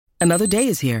Another day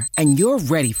is here, and you're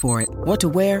ready for it. What to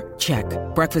wear? Check.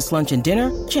 Breakfast, lunch, and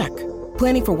dinner? Check.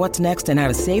 Planning for what's next and how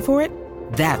to save for it?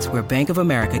 That's where Bank of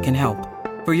America can help.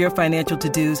 For your financial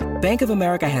to-dos, Bank of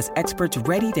America has experts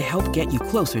ready to help get you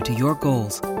closer to your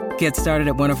goals. Get started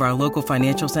at one of our local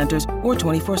financial centers or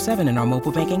 24/7 in our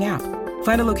mobile banking app.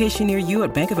 Find a location near you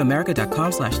at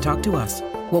bankofamerica.com/talktous.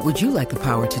 What would you like the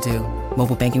power to do?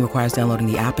 Mobile banking requires downloading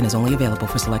the app and is only available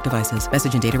for select devices.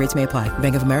 Message and data rates may apply.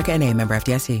 Bank of America N.A., member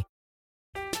FDIC.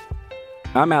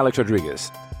 I'm Alex Rodriguez.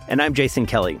 And I'm Jason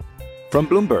Kelly. From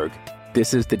Bloomberg,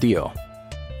 this is The Deal.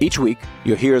 Each week,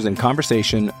 you'll hear us in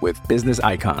conversation with business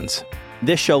icons.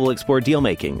 This show will explore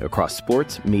deal-making across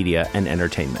sports, media, and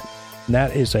entertainment.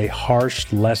 That is a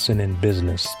harsh lesson in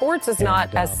business. Sports is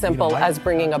not as simple as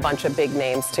bringing a bunch of big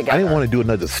names together. I didn't want to do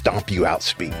another stomp you out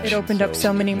speech. It opened up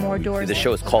so many more doors. The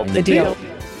show is called The Deal.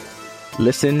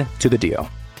 Listen to The Deal.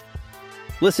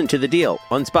 Listen to The Deal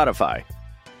on Spotify.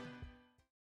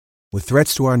 With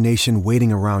threats to our nation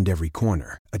waiting around every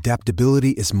corner,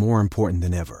 adaptability is more important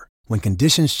than ever. When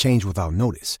conditions change without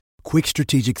notice, quick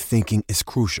strategic thinking is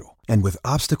crucial. And with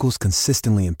obstacles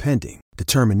consistently impending,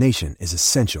 determination is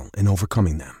essential in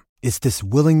overcoming them. It's this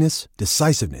willingness,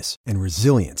 decisiveness, and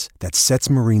resilience that sets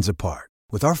Marines apart.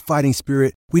 With our fighting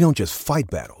spirit, we don't just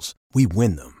fight battles, we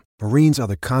win them. Marines are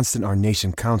the constant our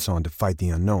nation counts on to fight the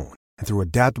unknown. And through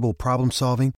adaptable problem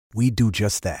solving, we do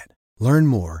just that. Learn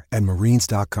more at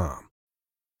marines.com.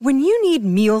 When you need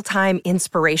mealtime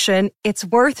inspiration, it's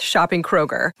worth shopping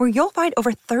Kroger, where you'll find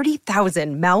over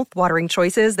 30,000 mouth-watering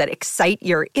choices that excite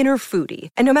your inner foodie.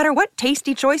 And no matter what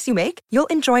tasty choice you make, you'll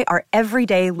enjoy our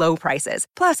everyday low prices,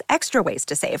 plus extra ways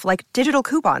to save, like digital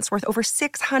coupons worth over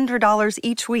 $600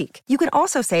 each week. You can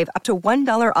also save up to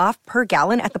 $1 off per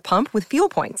gallon at the pump with fuel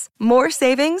points. More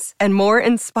savings and more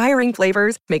inspiring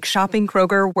flavors make shopping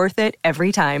Kroger worth it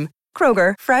every time.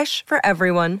 Kroger, fresh for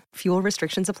everyone. Fuel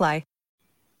restrictions apply.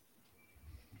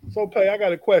 So, Pay, I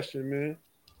got a question, man.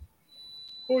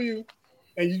 Who are you?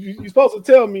 And you're supposed to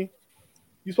tell me.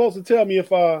 You're supposed to tell me if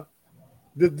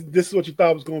this is what you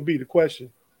thought was going to be the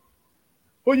question.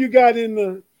 Who you got in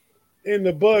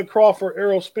the Bud Crawford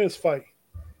Errol Spence fight?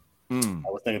 I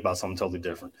was thinking about something totally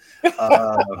different.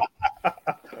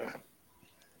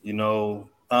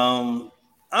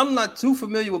 I'm not too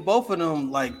familiar with both of them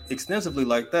like extensively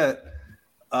like that,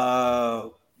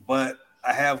 but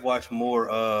I have watched more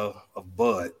of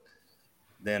Bud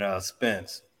than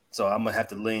Spence, so I'm gonna have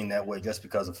to lean that way just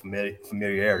because of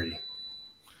familiarity.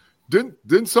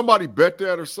 Didn't somebody bet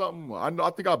that or something? I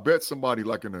think I bet somebody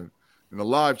like in a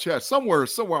live chat somewhere.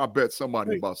 I bet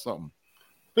somebody about something.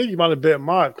 I think you might have bet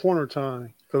Ma at corner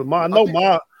time because I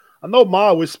know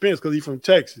Ma with Spence because he's from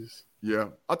Texas. Yeah,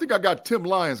 I think I got Tim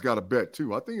Lyons got a bet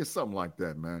too. I think it's something like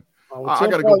that, man. I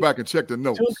got to go back and check the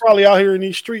notes. Tim's probably out here in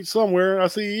these streets somewhere. I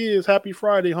see he is. Happy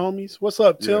Friday, homies. What's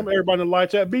up, Tim? Yeah. Everybody in the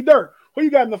live chat. B Dirt, who you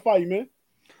got in the fight, man?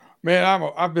 Man,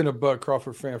 I've been a Bud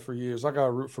Crawford fan for years. I got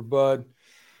to root for Bud.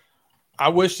 I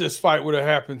wish this fight would have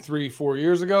happened 3-4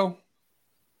 years ago.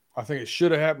 I think it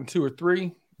should have happened 2 or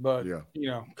 3, but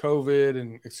COVID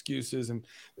and excuses, and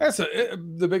that's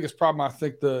the biggest problem I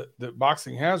think that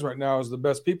boxing has right now is the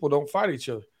best people don't fight each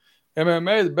other.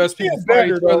 MMA, the best people fight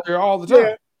each other all the time.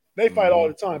 Yeah. They fight all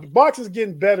the time. But boxing's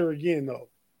getting better again, though.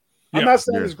 I'm not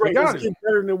saying it's great. It's getting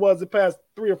better than it was the past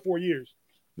 3 or 4 years.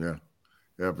 Yeah,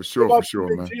 for sure,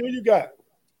 man. Who you got?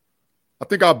 I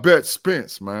think I bet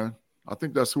Spence, man. I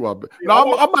think that's who I bet.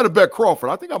 No, I might have bet Crawford.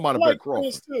 I think I might have bet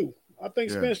Crawford. Spence too. I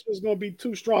think Spence is going to be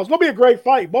too strong. It's going to be a great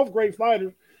fight. Both great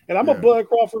fighters. And I'm a Bud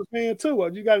Crawford fan, too.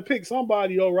 You got to pick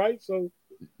somebody, though, right? So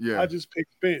I just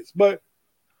picked Spence. But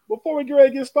before we get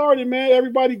ready to get started, man,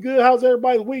 everybody good? How's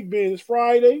everybody's week been? It's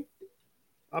Friday.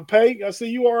 I'm Peg. I see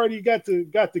you already got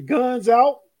the guns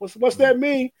out. What's that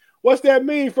mean? What's that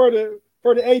mean for the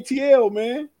ATL,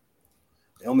 man?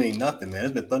 It don't mean nothing, man.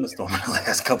 It's been thunderstorming the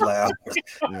last couple of hours.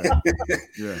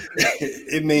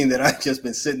 It means that I've just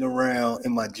been sitting around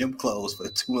in my gym clothes for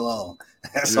too long.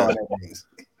 That's all that means.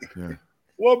 Yeah.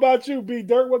 What about you, B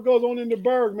Dirt? What goes on in the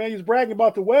Berg, man? He's bragging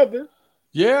about the weather.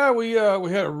 Yeah, we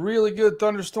had a really good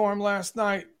thunderstorm last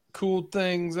night. Cooled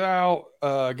things out.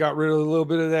 Got rid of a little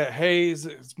bit of that haze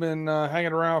that's been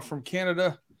hanging around from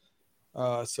Canada.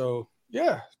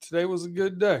 Today was a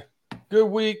good day. Good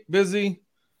week. Busy.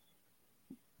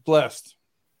 Blessed.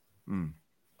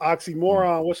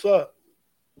 Oxymoron, what's up?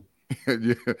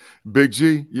 Yeah, Big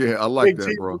G. Yeah, I like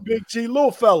that, bro. Big G,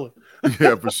 little fella.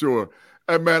 Yeah, for sure.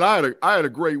 Hey, man, I had a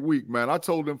great week, man. I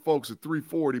told them folks at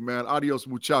 3:40, man, adios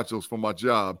muchachos for my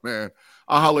job, man.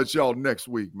 I'll holler at y'all next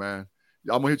week, man.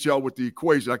 I'm going to hit y'all with the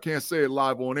equation. I can't say it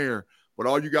live on air, but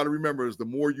all you got to remember is the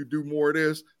more you do more of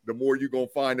this, the more you're going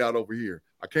to find out over here.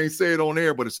 I can't say it on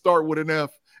air, but it start with an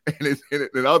F, and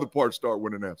the other parts start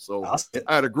with an F. So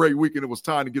I had a great weekend. It was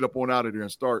time to get up on out of there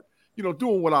and start,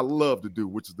 doing what I love to do,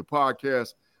 which is the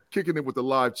podcast, kicking it with the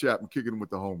live chat and kicking it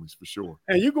with the homies for sure.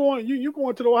 And you going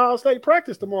to the Ohio State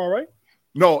practice tomorrow, right?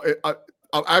 No, I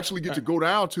actually get to go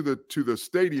down to the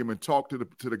stadium and talk to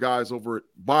the guys over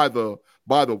by the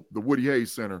Woody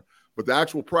Hayes Center. But the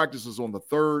actual practice is on the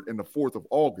 3rd and the 4th of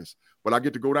August. But I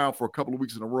get to go down for a couple of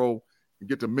weeks in a row and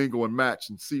get to mingle and match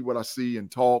and see what I see and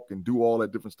talk and do all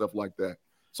that different stuff like that.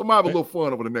 So I'm gonna have a little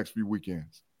fun over the next few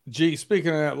weekends. Gee,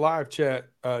 speaking of that live chat,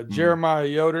 Jeremiah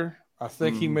Yoder, I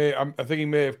think he may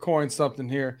have coined something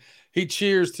here. He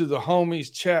cheers to the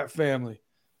homies chat family.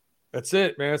 That's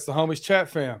it, man. It's the homies chat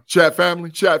fam. Chat family,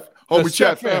 homie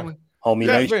chat family. Homie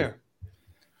chat nation. Fam.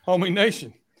 Homie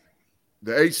nation.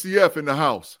 The HCF in the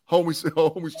house. Homies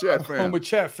chat fam. Homie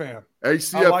chat fam.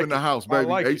 HCF like in the house, baby.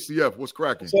 HCF, what's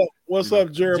cracking? What's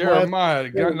up, Jeremiah?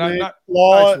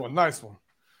 Nice one.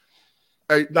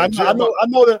 Hey,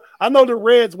 I know the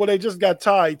Reds. Well, they just got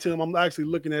tied, Tim. I'm actually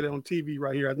looking at it on TV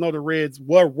right here. I know the Reds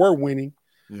were winning.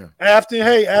 Yeah.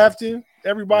 Afton,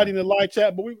 everybody in the live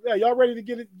chat. But y'all ready to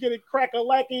get it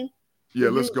crack-a-lacking? Yeah,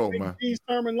 let's go, man. These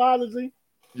terminology.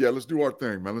 Yeah, let's do our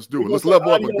thing, man. Let's do it. Let's level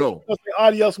up and go. Let's say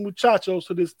adios, muchachos,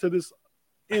 to this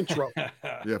intro.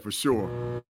 Yeah, for sure.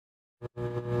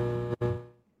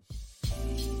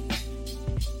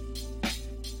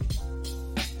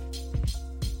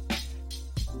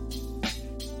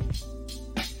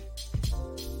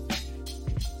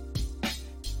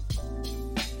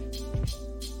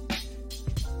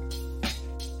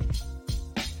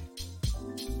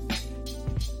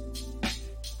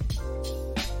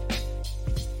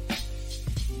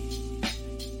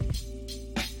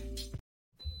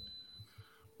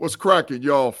 What's cracking,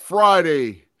 y'all?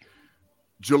 Friday,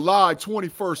 July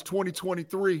 21st,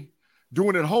 2023.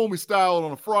 Doing it homie style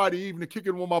on a Friday evening,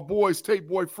 kicking with my boys, Tape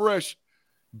Boy Fresh,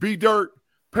 B-Dirt,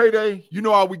 Payday. You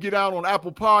know how we get out on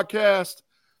Apple Podcast,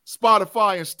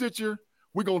 Spotify, and Stitcher.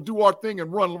 We're going to do our thing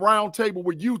and run round table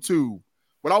with YouTube.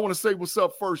 But I want to say what's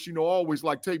up first. Always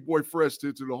like Tape Boy Fresh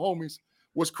to the homies.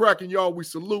 What's cracking, y'all? We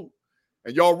salute.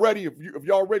 And y'all ready? If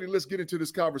y'all ready, let's get into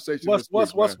this conversation.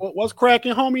 What's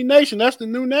cracking, homie nation? That's the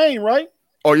new name, right?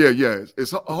 Oh yeah.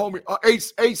 It's homie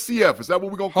ACF. Is that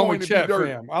what we're gonna call it? Homie chat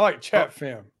fam. I like chat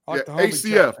fam. I like the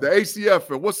ACF. The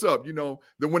ACF. And what's up?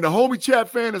 Then when the homie chat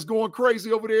fan is going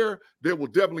crazy over there, they will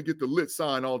definitely get the lit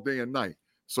sign all day and night.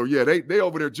 So yeah, they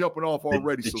over there jumping off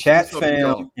already. The chat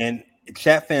fam and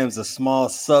chat fam is a small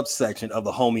subsection of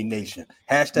the homie nation.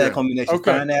 Hashtag homie nation.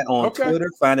 Okay. Find that on Twitter.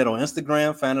 Find it on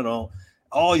Instagram. Find it on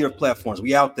all your platforms.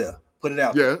 We out there. Put it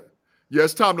out. Yeah. Yeah,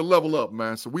 it's time to level up,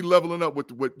 man. So we leveling up with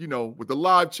the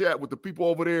live chat, with the people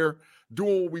over there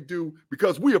doing what we do,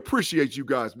 because we appreciate you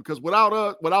guys, because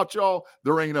without y'all,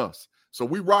 there ain't us. So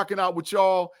we rocking out with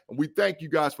y'all, and we thank you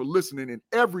guys for listening in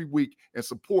every week and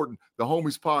supporting the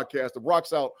Homies Podcast that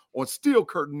rocks out on Steel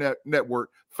Curtain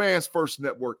Network, Fans First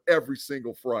Network, every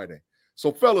single Friday.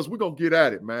 So fellas, we're going to get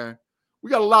at it, man. We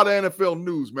got a lot of NFL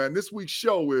news, man. This week's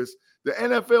show is the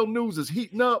NFL news is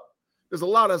heating up. There's a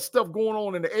lot of stuff going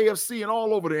on in the AFC and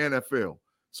all over the NFL.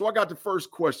 So I got the first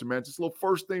question, man. Just a little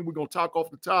first thing we're going to talk off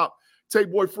the top.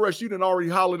 Tape Boy Fresh, you done already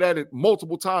hollered at it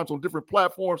multiple times on different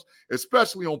platforms,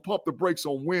 especially on Pump the Brakes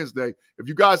on Wednesday. If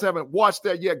you guys haven't watched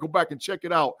that yet, go back and check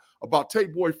it out about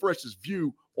Tape Boy Fresh's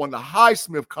view on the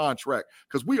Highsmith contract,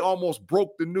 because we almost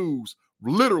broke the news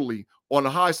literally on the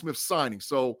Highsmith signing.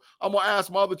 So I'm going to ask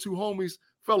my other two homies,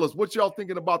 fellas, what y'all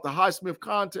thinking about the Highsmith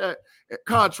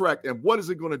contract, and what is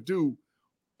it going to do,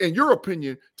 in your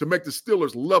opinion, to make the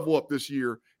Steelers level up this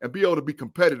year and be able to be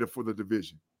competitive for the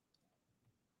division?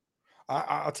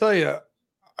 I'll tell you,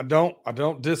 I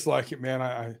don't dislike it,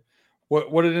 man.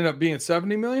 What it ended up being,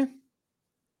 70 million?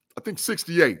 I think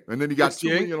 68, and then he got 2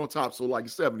 million on top, so like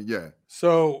 70, yeah.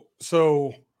 So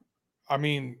I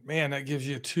mean, man, that gives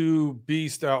you two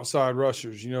beast outside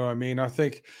rushers. You know what I mean?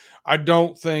 I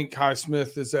don't think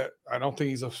Highsmith is that. I don't think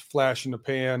he's a flash in the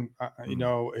pan. I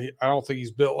don't think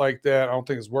he's built like that. I don't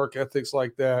think his work ethic's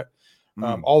like that.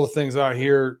 All the things I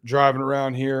hear driving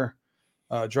around here,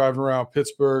 driving around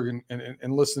Pittsburgh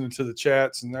and listening to the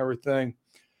chats and everything.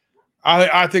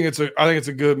 I think it's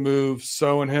a good move,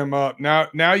 sewing him up.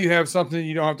 Now you have something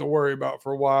you don't have to worry about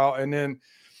for a while. And then,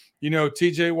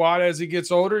 TJ Watt, as he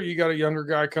gets older, you got a younger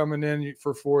guy coming in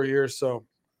for 4 years. So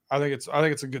I think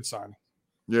it's a good sign.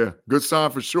 Yeah, good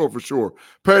sign for sure.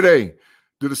 Payday,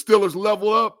 do the Steelers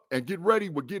level up and get ready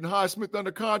with getting Highsmith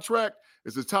under contract?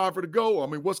 Is it time for to go? I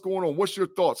mean, what's going on? What's your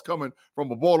thoughts coming from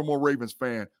a Baltimore Ravens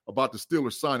fan about the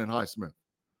Steelers signing Highsmith?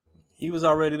 He was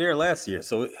already there last year,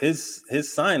 so his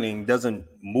signing doesn't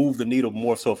move the needle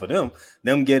more so for them.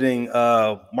 Them getting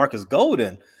Marcus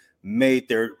Golden made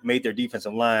their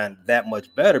defensive line that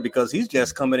much better because he's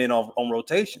just coming in on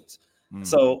rotations.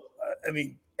 So I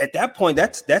mean, at that point,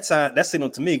 that's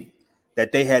signal to me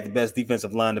that they had the best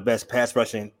defensive line, the best pass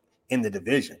rushing in the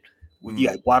division. You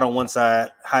got Watt on one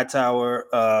side,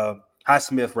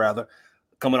 Highsmith rather,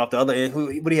 coming off the other end.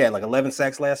 What he had, like 11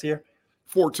 sacks last year?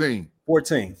 14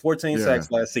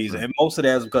 sacks last season. Right. And most of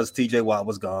that was because TJ Watt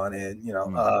was gone. And,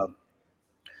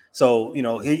 so,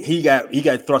 he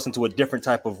got thrust into a different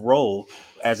type of role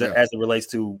as it relates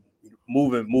to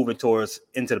moving towards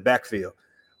into the backfield.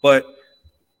 But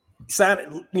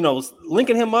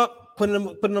linking him up,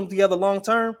 putting them together long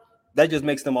term, that just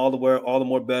makes them all the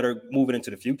more better moving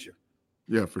into the future.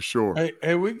 Yeah, for sure.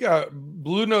 Hey, we got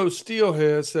Blue Nose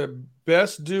Steelhead said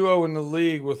best duo in the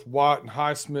league with Watt and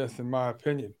Highsmith, in my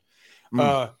opinion.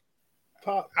 Out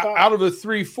of a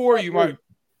 3-4, you might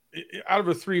out of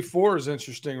a 3-4 is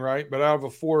interesting, right? But out of a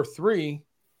 4-3,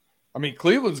 I mean,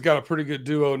 Cleveland's got a pretty good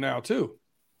duo now too.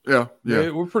 Yeah.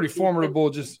 We're pretty formidable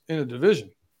just in a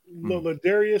division.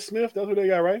 Ladarius Smith, that's who they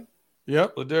got, right?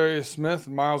 Yep, Ladarius Smith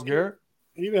and Myles Garrett.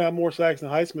 He didn't have more sacks than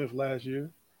Highsmith last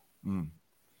year.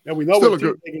 And we know what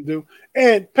they can do.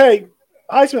 And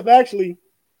Highsmith actually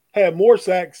had more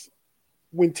sacks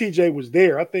when TJ was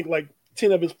there. I think like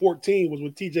 10 of his 14 was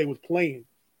when TJ was playing,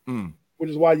 which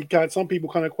is why some people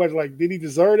kind of question, like, did he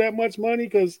deserve that much money?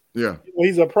 Because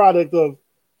he's a product of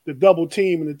the double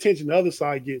team and the attention the other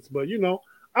side gets. But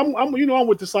I'm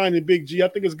with the signing Big G. I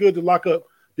think it's good to lock up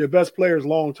your best players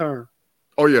long term.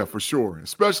 Oh, yeah, for sure.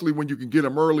 Especially when you can get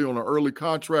them early on an early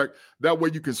contract. That way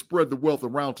you can spread the wealth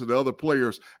around to the other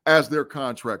players as their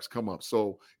contracts come up.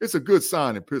 So it's a good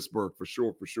sign in Pittsburgh for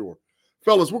sure.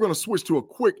 Fellas, we're going to switch to a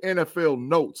quick NFL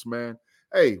notes, man.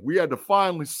 Hey, we had the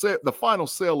final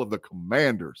sale of the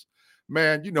Commanders.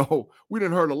 Man, we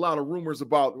done heard a lot of rumors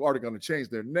about are they going to change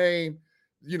their name.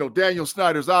 Daniel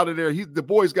Snyder's out of there. The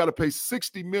boy's got to pay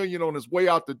 $60 million on his way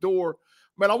out the door.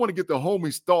 Man, I want to get the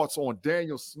homies' thoughts on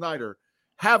Daniel Snyder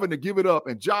having to give it up,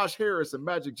 and Josh Harris and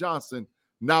Magic Johnson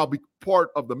now be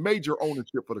part of the major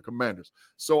ownership for the Commanders.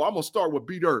 So I'm going to start with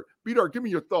B-Dirt. B-Dirt, give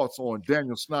me your thoughts on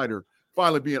Daniel Snyder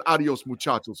finally being adios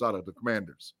muchachos out of the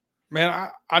Commanders. Man,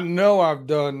 I know I've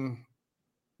done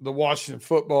the Washington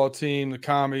football team, the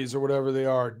Commies or whatever they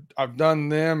are. I've done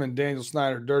them and Daniel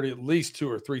Snyder dirty at least 2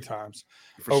 or 3 times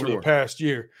over the past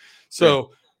year.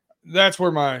 So that's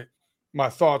where my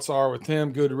thoughts are with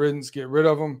him. Good riddance, get rid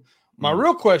of him. My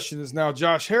real question is now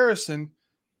Josh Harrison,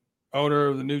 owner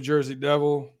of the New Jersey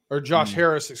Devil, or Josh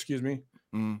Harris, excuse me,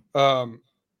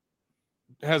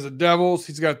 has the Devils.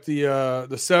 He's got the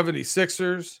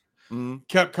 76ers.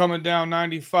 Kept coming down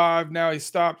 95. Now he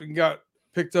stopped and got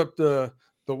picked up the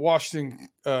Washington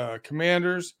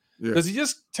Commanders. Yeah. Does he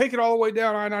just take it all the way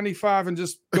down I-95 and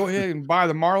just go ahead and buy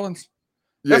the Marlins?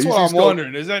 That's what I'm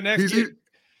wondering. Is that next year?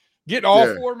 Get all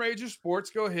 4 major sports.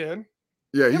 Go ahead.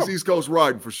 Yeah, he's East Coast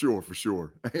riding for sure.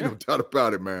 Ain't no doubt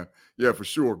about it, man. Yeah, for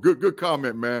sure. Good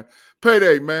comment, man.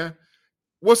 Payday, man.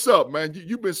 What's up, man?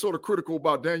 You've been sort of critical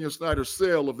about Daniel Snyder's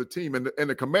sale of the team and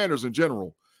the Commanders in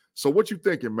general. So what you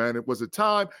thinking, man? Was it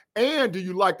time? And do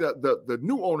you like the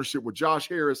new ownership with Josh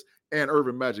Harris and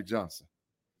Irvin Magic Johnson?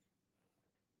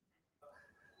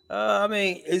 I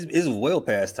mean, it's well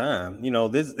past time.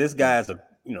 This guy's a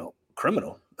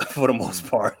criminal for the most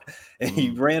part, and he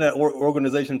ran an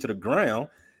organization to the ground.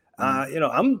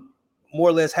 I'm more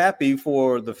or less happy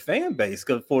for the fan base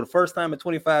because for the first time in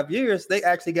 25 years, they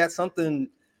actually got something.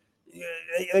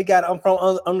 They got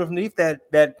from underneath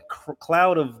that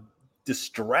cloud of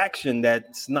distraction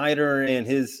that Snyder and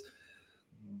his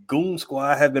goon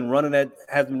squad have been running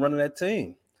that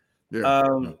team.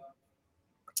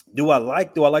 Do I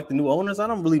like the new owners? I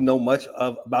don't really know much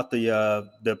about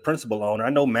the principal owner. I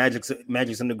know Magic's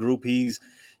in the group. He's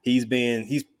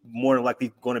more than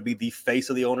likely going to be the face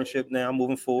of the ownership now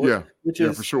moving forward. Yeah, which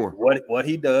is for sure what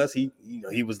he does.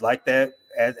 He was like that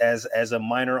as a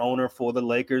minor owner for the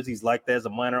Lakers. He's like that as a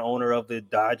minor owner of the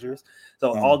Dodgers.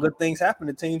 So all good things happen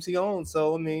to teams he owns.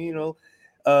 So I mean,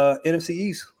 NFC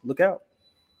East, look out.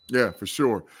 Yeah, for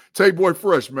sure. Tay Boy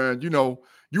Fresh, man.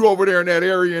 You over there in that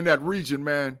area, in that region,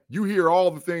 man, you hear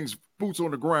all the things, boots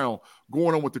on the ground,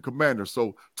 going on with the Commanders.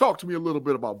 So talk to me a little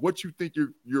bit about what you think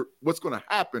what's going to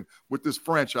happen with this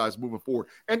franchise moving forward.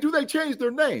 And do they change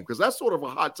their name? Because that's sort of a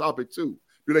hot topic too.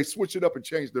 Do they switch it up and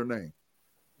change their name?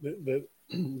 The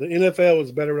NFL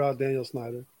is better without Daniel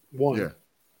Snyder. One.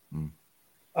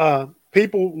 Yeah.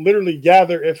 People literally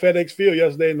gathered at FedEx Field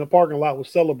yesterday in the parking lot was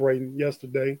celebrating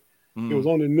yesterday. It was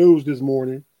on the news this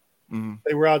morning.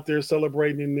 They were out there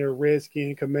celebrating in their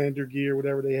Redskin commander gear,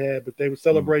 whatever they had, but they were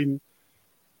celebrating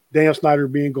Dan Snyder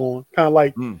being gone. Kind of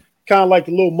like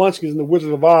the little munchkins in the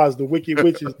Wizard of Oz, the Wicked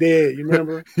Witch is dead. You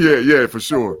remember? Yeah, for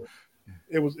sure.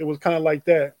 It was kind of like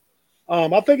that.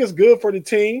 I think it's good for the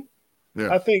team.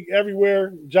 Yeah. I think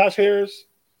everywhere Josh Harris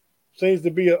seems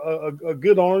to be a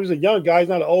good owner. He's a young guy. He's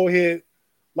not an old head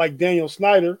like Daniel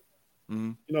Snyder.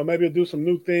 You know, maybe he'll do some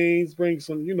new things, bring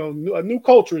some, you know, a new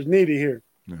culture is needed here.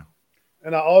 Yeah.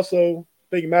 And I also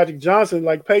think Magic Johnson,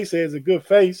 like Pace said, is a good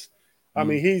face. I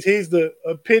mean, he's the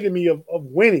epitome of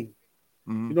winning.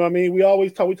 You know what I mean? We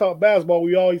talk basketball.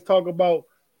 We always talk about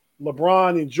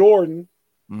LeBron and Jordan,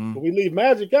 but we leave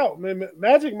Magic out. Man,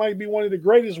 Magic might be one of the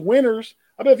greatest winners.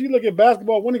 I bet if you look at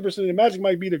basketball winning percentage, Magic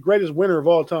might be the greatest winner of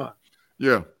all time.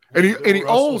 Yeah. And he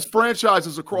owns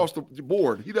franchises across the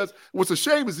board. He does. What's a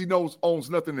shame is he owns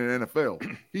nothing in the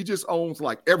NFL. He just owns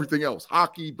like everything else: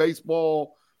 hockey,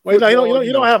 baseball. Well, football,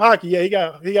 you don't have hockey.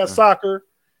 Yeah, he got soccer.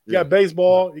 You got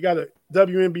baseball. You got a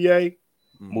WNBA.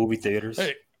 Movie theaters.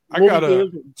 Hey, I got a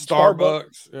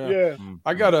Starbucks. Yeah.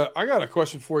 I got a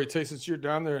question for you, Tay. Since you're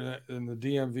down there in the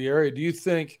DMV area, do you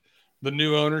think the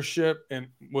new ownership and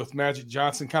with Magic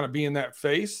Johnson kind of being that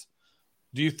face,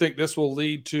 do you think this will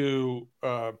lead to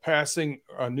passing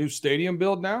a new stadium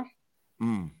build now?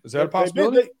 Is that a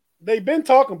possibility? They've been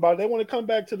talking about it. They want to come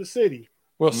back to the city.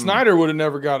 Well, Snyder would have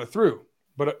never got it through.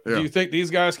 But do you think these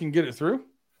guys can get it through?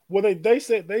 Well, they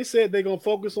said they're gonna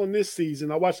focus on this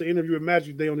season. I watched the interview with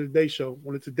Magic Day on the Today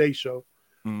Show.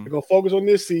 They're gonna focus on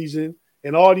this season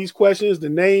and all these questions, the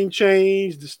name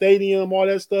change, the stadium, all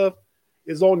that stuff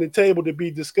is on the table to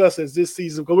be discussed as this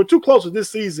season. Because we're too close to this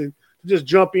season to just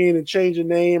jump in and change a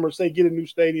name or say get a new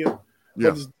stadium.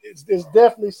 Yeah. But it's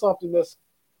definitely something that's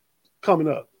coming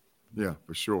up. Yeah,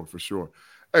 for sure.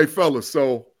 Hey, fellas,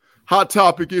 so hot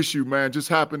topic issue, man, just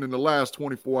happened in the last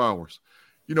 24 hours.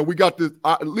 You know, we got this,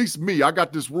 at least me, I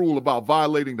got this rule about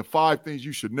violating the 5 things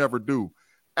you should never do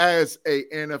as a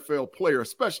NFL player,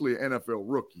 especially an NFL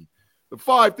rookie. The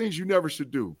 5 things you never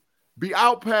should do: be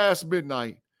out past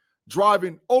midnight,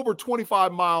 driving over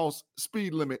 25 miles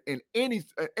speed limit in any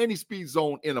speed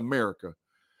zone in America,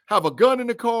 have a gun in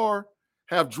the car,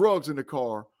 have drugs in the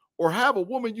car, or have a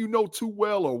woman you know too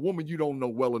well or a woman you don't know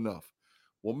well enough.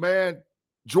 Well, man,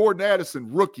 Jordan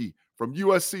Addison, rookie from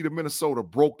USC to Minnesota,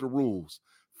 broke the rules.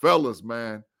 Fellas,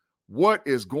 man, what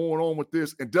is going on with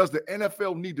this? And does the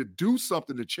NFL need to do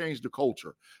something to change the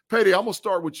culture? Petty, I'm going to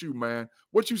start with you, man.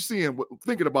 What you seeing,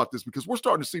 thinking about this? Because we're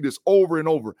starting to see this over and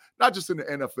over, not just in the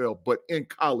NFL, but in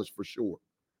college for sure.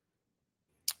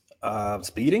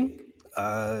 Speeding?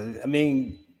 I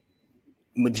mean,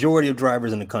 majority of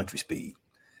drivers in the country speed.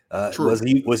 Was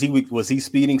he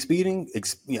speeding?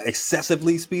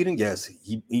 Excessively speeding? Yes,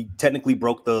 he technically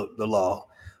broke the law.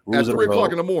 Rules at 3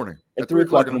 o'clock in the morning. At 3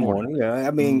 o'clock in the morning. Yeah,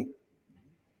 I mean,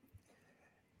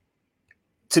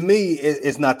 to me,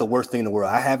 it's not the worst thing in the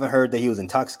world. I haven't heard that he was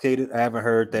intoxicated. I haven't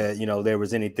heard that there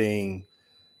was anything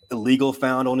illegal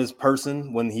found on his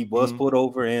person when he was pulled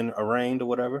over and arraigned or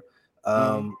whatever.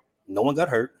 No one got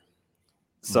hurt.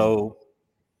 So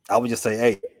I would just say,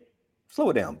 hey, slow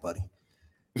it down, buddy.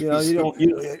 You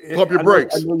pump your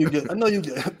brakes. I know you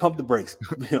pump the brakes.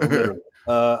 Literally.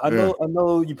 I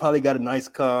know you probably got a nice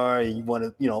car and you want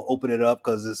to, open it up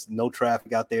because there's no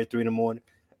traffic out there at 3 a.m.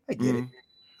 I get it.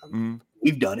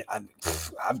 We've done it.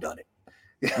 I've done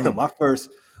it. My first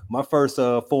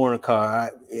foreign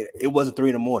car, it wasn't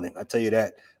 3 a.m. I tell you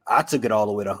that. I took it all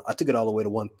the way to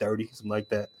 1:30, something like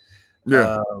that.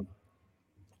 Yeah.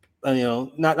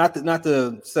 Not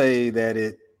to say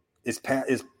that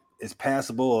it's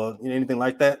passable or anything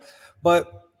like that,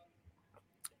 but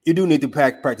you do need to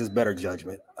practice better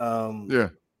judgment.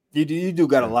 You do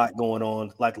got a lot going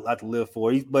on, like a lot to live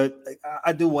for. But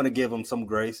I do want to give him some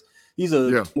grace. He's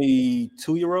a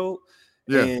 22-year-old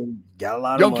and got a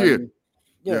lot of money. Kid.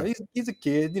 Yeah, he's a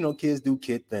kid. Kids do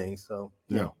kid things. So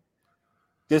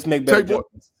just make better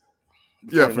judgments.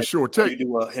 Yeah, for sure. You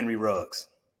do Henry Ruggs.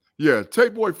 Yeah,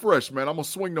 Tate Boy Fresh, man. I'm gonna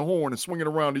swing the horn and swing it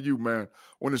around to you, man,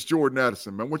 on this Jordan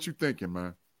Addison, man. What you thinking,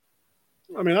 man?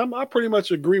 I mean, I pretty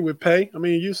much agree with Pay. I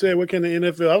mean, you said what can the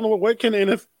NFL? I don't know what can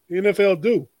the NFL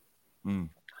do.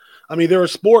 I mean, they're a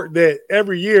sport that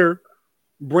every year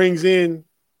brings in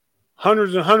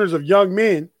hundreds and hundreds of young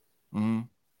men. And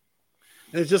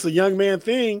it's just a young man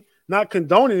thing, not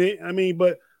condoning it. I mean,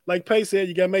 but like Pay said,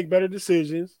 you got to make better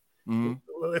decisions.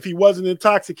 If he wasn't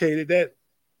intoxicated, that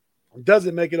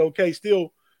doesn't make it okay.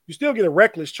 You still get a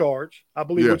reckless charge, I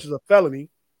believe, which is a felony.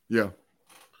 Yeah.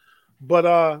 But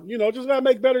just gotta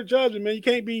make better judgment, man. You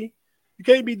can't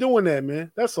be doing that,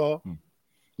 man. That's all.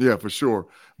 Yeah, for sure.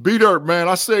 B-Dirt, man,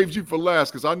 I saved you for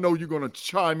last because I know you're going to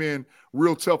chime in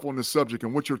real tough on this subject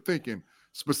and what you're thinking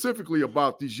specifically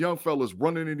about these young fellas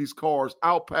running in these cars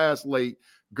out past late,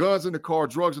 guns in the car,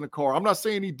 drugs in the car. I'm not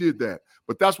saying he did that,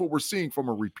 but that's what we're seeing from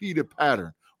a repeated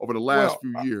pattern over the last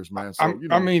few years, man. So,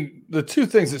 I mean, the two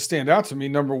things that stand out to me,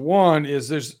 number one is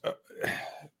there's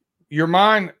your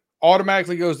mind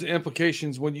automatically goes to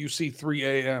implications when you see 3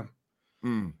 a.m.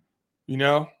 You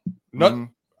know,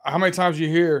 how many times you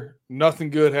hear nothing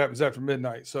good happens after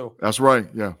midnight? So that's right.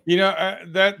 Yeah. You know,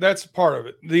 that's part of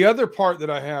it. The other part that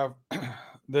I have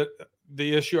that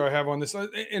the issue I have on this,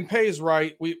 and Pay's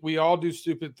right. We all do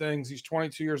stupid things. He's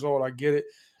 22 years old. I get it.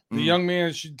 The young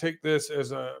man should take this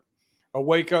as a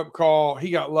wake up call.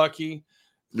 He got lucky.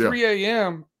 3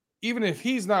 a.m. Even if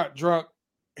he's not drunk,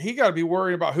 he got to be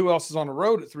worried about who else is on the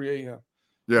road at 3 a.m.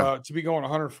 To be going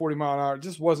 140 mile an hour, it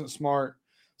just wasn't smart.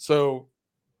 So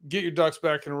get your ducks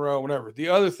back in a row, whatever. The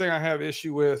other thing I have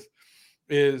issue with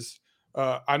is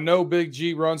I know Big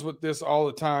G runs with this all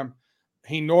the time.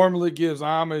 He normally gives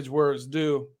homage where it's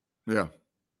due. Yeah.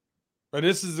 But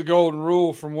this is the golden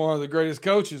rule from one of the greatest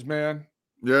coaches, man.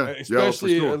 Yeah.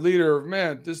 Especially a leader of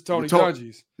men. This is Tony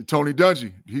Dungy's. Tony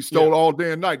Dungy. He stole all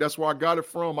day and night. That's where I got it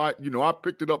from. I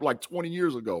picked it up like 20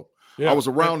 years ago. Yeah. I was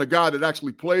around a guy that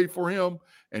actually played for him,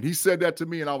 and he said that to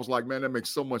me, and I was like, man, that makes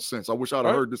so much sense. I wish I'd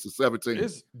have heard this at 17.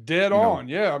 It's dead on.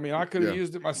 Yeah. I mean, I could have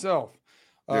used it myself.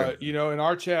 In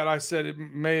our chat, I said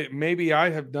maybe I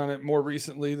have done it more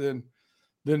recently than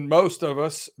most of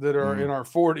us that are in our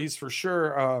 40s for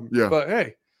sure. But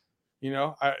hey,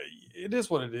 it is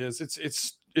what it is.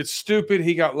 It's stupid.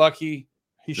 He got lucky.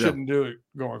 He shouldn't do it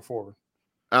going forward.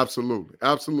 Absolutely.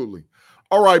 Absolutely.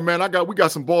 All right, man. We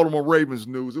got some Baltimore Ravens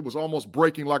news. It was almost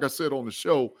breaking, like I said on the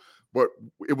show, but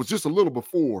it was just a little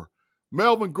before.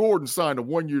 Melvin Gordon signed a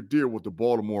 1-year deal with the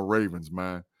Baltimore Ravens,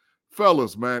 man.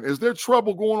 Fellas, man, is there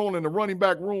trouble going on in the running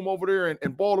back room over there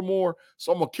in Baltimore?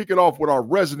 So I'm going to kick it off with our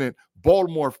resident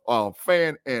Baltimore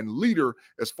fan and leader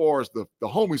as far as the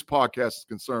Homies podcast is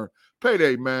concerned.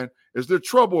 Payday, man, is there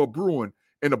trouble brewing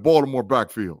in the Baltimore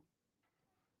backfield?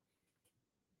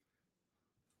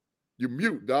 You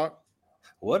mute, Doc.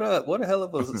 What a hell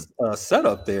of a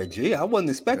setup there, G. I wasn't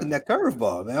expecting that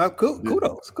curveball, man.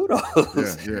 Kudos.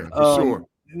 Yeah, for sure.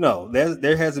 No,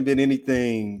 there hasn't been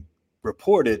anything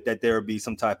reported that there would be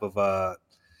some type of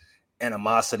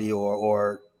animosity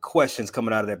or questions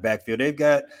coming out of that backfield. They've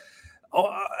got.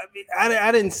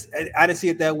 I didn't see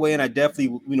it that way, and I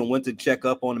definitely went to check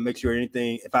up on to make sure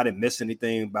if I didn't miss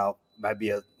anything about might be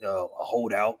a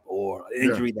holdout or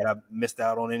injury that I missed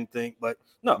out on anything. But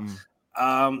no,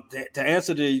 to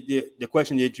answer the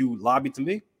question that you lobbied to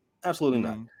me, absolutely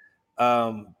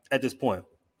not. At this point,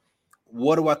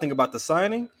 what do I think about the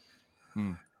signing?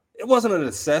 It wasn't a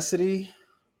necessity.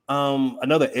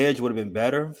 Another edge would have been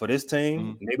better for this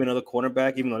team. Maybe another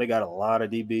cornerback, even though they got a lot of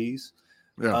DBs.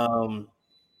 Yeah.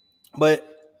 But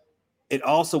it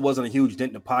also wasn't a huge dent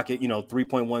in the pocket.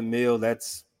 3.1 mil,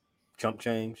 that's chump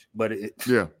change, but it's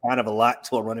kind of a lot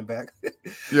to a running back.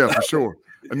 Yeah, for sure.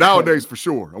 And nowadays, for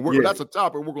sure. And that's a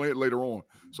topic we're going to hit later on.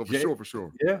 So for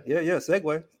sure. Yeah.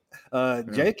 Segue.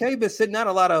 JK been sitting out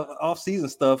a lot of off-season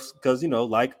stuff because,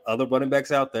 like other running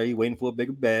backs out there, he's waiting for a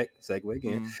bigger bag. Segue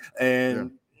again.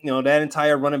 And, that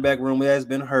entire running back room has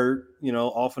been hurt,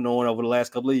 off and on over the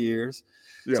last couple of years.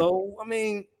 Yeah. So, I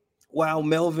mean, while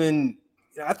Melvin,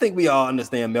 I think we all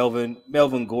understand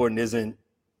Melvin Gordon isn't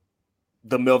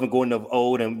the Melvin Gordon of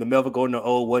old, and the Melvin Gordon of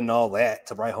old wasn't all that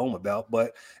to write home about,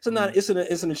 but it's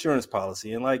an insurance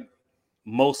policy. And like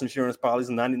most insurance policies,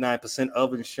 99%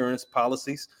 of insurance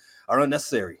policies are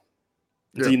unnecessary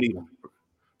until you need them.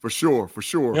 For sure.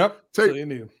 Yep. So you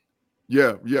need them.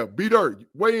 Yeah. B-Dirt,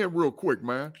 weigh in real quick,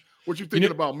 man. What you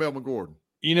thinking about Melvin Gordon?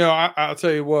 I'll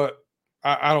tell you what,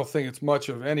 I don't think it's much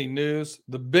of any news.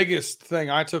 The biggest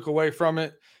thing I took away from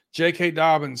it, J.K.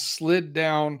 Dobbins slid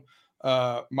down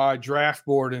my draft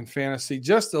board in fantasy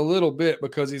just a little bit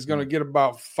because he's going to get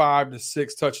about 5 to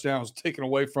 6 touchdowns taken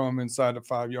away from him inside the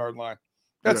 5-yard line.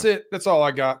 That's it. That's all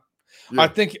I got. Yeah.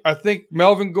 I think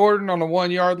Melvin Gordon on the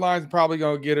 1-yard line is probably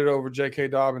going to get it over J.K.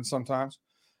 Dobbins sometimes.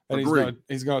 And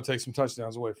he's going to take some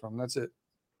touchdowns away from him. That's it.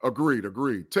 Agreed.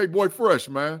 Take boy fresh,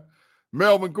 man.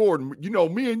 Melvin Gordon,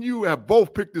 me and you have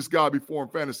both picked this guy before in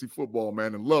fantasy football,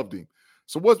 man, and loved him.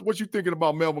 So what you thinking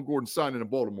about Melvin Gordon signing in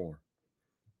Baltimore?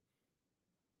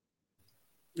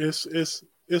 It's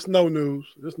no news.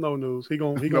 It's no news. He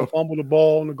gonna fumble the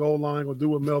ball on the goal line. Gonna do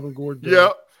what Melvin Gordon does. Yeah.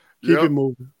 Keep it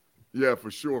moving. Yeah,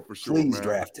 for sure, Please man.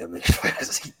 draft him.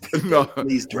 No,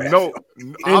 please draft no,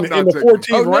 him. I'm not the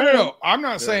 14th round. No. I'm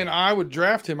not saying I would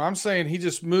draft him. I'm saying he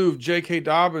just moved J.K.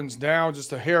 Dobbins down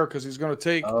just a hair because he's going to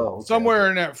take somewhere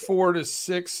in that 4 to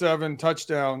 6, 7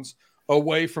 touchdowns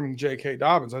away from J.K.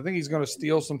 Dobbins. I think he's going to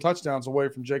steal some touchdowns away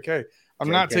from J.K. I'm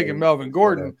not taking Melvin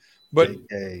Gordon, but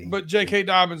J.K.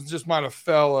 Dobbins just might have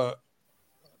fell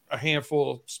a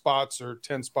handful of spots or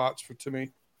 10 spots to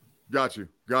me. Got you.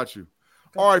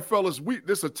 All right, fellas,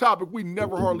 this is a topic we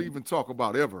never hardly even talk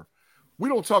about ever. We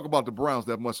don't talk about the Browns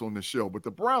that much on this show, but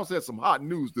the Browns had some hot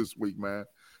news this week, man.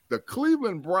 The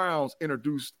Cleveland Browns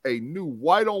introduced a new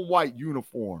white-on-white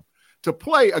uniform to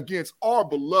play against our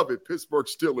beloved Pittsburgh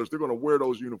Steelers. They're going to wear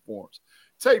those uniforms.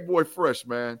 Take Boy Fresh,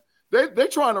 man. They're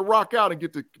trying to rock out and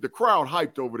get the crowd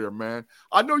hyped over there, man.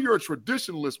 I know you're a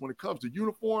traditionalist when it comes to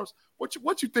uniforms.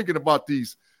 What you thinking about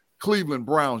these Cleveland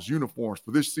Browns uniforms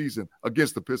for this season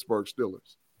against the Pittsburgh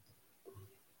Steelers?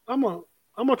 I'm a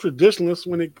traditionalist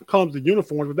when it comes to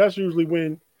uniforms, but that's usually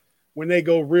when they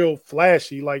go real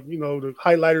flashy, like, you know, the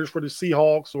highlighters for the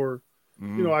Seahawks or,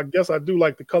 you know, I guess I do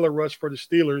like the color rush for the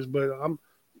Steelers, but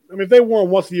if they wore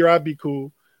them once a year, I'd be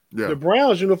cool. Yeah. The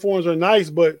Browns uniforms are nice,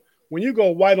 but when you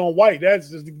go white on white, that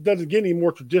doesn't get any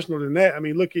more traditional than that. I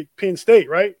mean, look at Penn State,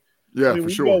 right? Yeah, when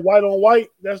sure. you go white on white,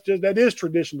 that is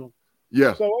traditional.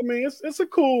 Yeah. So, I mean, it's a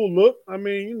cool look. I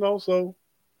mean, you know, so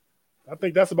I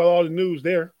think that's about all the news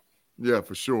there. Yeah,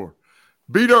 for sure.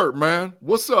 B-Dirt, man.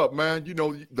 What's up, man? You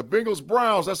know, the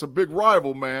Bengals-Browns, that's a big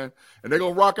rival, man. And they're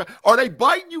going to rock out. Are they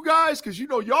biting you guys? Because, you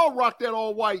know, y'all rocked that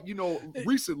all white, you know,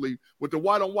 recently with the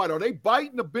white on white. Are they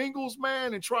biting the Bengals,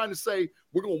 man, and trying to say,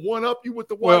 we're going to one-up you with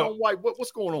the white on white?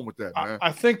 What's going on with that, man?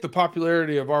 I think the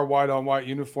popularity of our white on white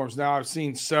uniforms now, I've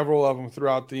seen several of them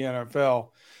throughout the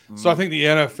NFL. So I think the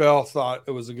NFL thought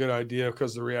it was a good idea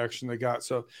because of the reaction they got.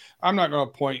 So I'm not going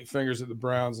to point fingers at the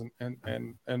Browns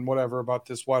and whatever about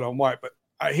this white on white. But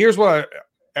here's what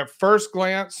at first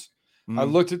glance, I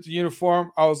looked at the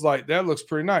uniform. I was like, that looks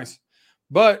pretty nice.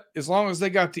 But as long as they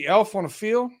got the elf on the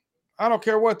field, I don't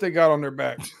care what they got on their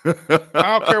back.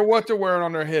 I don't care what they're wearing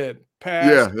on their head.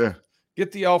 Pass. Yeah.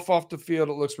 Get the elf off the field.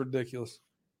 It looks ridiculous.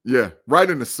 Yeah, right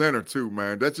in the center too,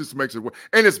 man. That just makes it work.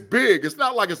 And it's big. It's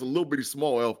not like it's a little bitty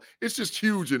small elf. It's just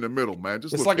huge in the middle, man.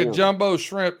 It's like horrible. A jumbo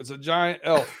shrimp. It's a giant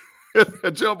elf. A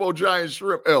jumbo giant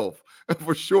shrimp elf.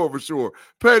 For sure.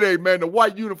 Payday, man, the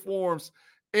white uniforms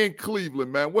in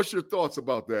Cleveland, man. What's your thoughts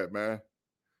about that, man?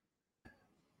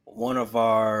 One of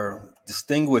our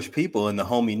distinguished people in the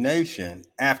homie nation,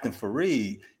 Afton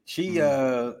Fareed, she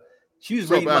was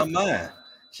reading my mind.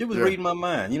 She was reading my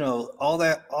mind. You know, all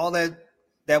that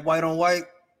white on white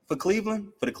for Cleveland,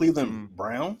 for the Cleveland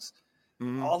Browns,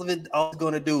 all it's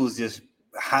going to do is just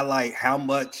highlight how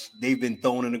much they've been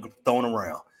thrown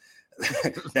around.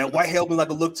 That white helmet like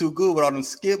a look too good with all them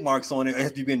skid marks on it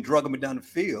after you've been drugging it down the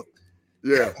field.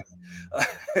 Yeah,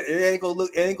 it ain't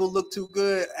gonna look too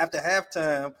good after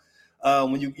halftime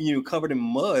when you covered in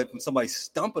mud from somebody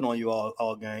stumping on you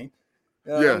all game.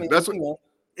 That's what.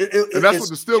 That's what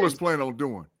the Steelers plan on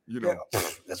doing. You know,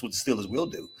 that's what the Steelers will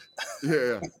do.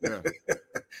 Yeah.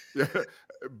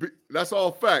 That's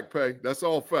all fact, Pay. That's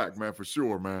all fact, man, for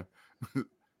sure, man.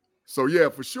 So yeah,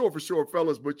 for sure,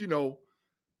 fellas. But you know,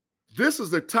 this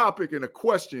is a topic and a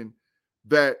question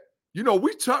that, you know,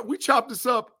 we chopped this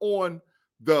up on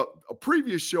a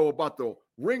previous show about the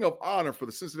Ring of Honor for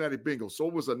the Cincinnati Bengals. So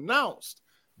it was announced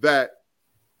that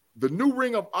the new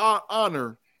Ring of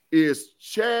Honor is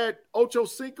Chad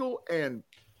Ochocinco and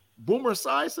Boomer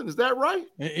Esiason. Is that right?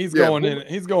 He's going in.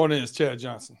 He's going in as Chad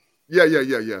Johnson.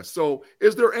 Yeah. So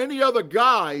is there any other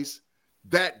guys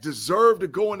that deserve to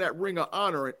go in that Ring of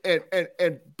Honor?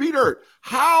 And Peter,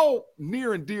 how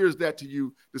near and dear is that to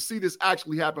you to see this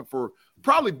actually happen for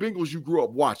probably Bengals you grew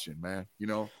up watching, man? You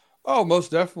know? Oh,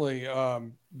 most definitely.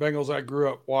 Bengals I grew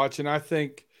up watching. I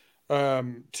think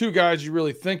two guys you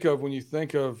really think of when you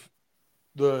think of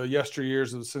the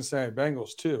yesteryears of the Cincinnati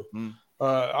Bengals too.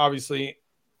 Obviously,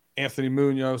 Anthony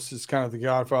Munoz is kind of the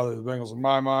godfather of the Bengals in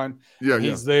my mind. Yeah,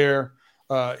 he's there.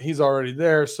 He's already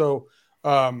there. So,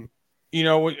 you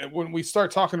know, when we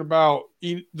start talking about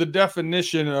the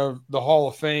definition of the Hall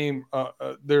of Fame,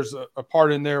 there's a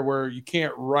part in there where you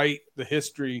can't write the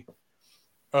history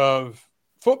of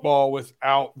football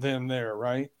without them there,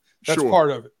 right? That's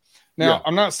part of it. Now,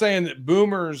 I'm not saying that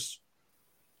Boomer's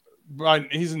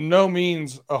he's in no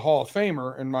means a Hall of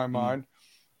Famer in my mind,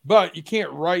 but you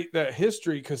can't write that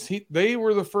history because they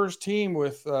were the first team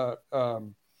with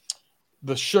the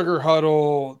sugar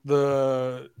huddle,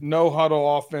 the no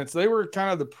huddle offense. They were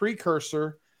kind of the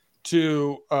precursor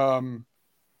to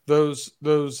those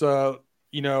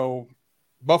you know,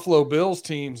 Buffalo Bills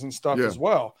teams and stuff as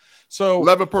well. So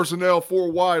 11 personnel,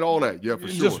 4 wide, all that. Yeah, for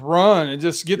sure. Just run and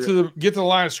just get to the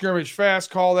line of scrimmage fast,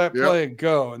 call that play and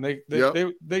go. And they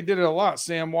did it a lot.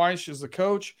 Sam Weiss is the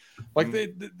coach. Like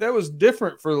that was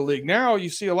different for the league. Now you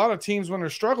see a lot of teams when they're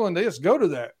struggling, they just go to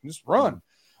that and just run.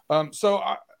 So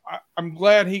I'm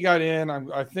glad he got in.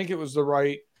 I think it was the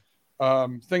right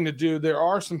thing to do. There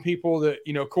are some people that,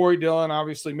 Corey Dillon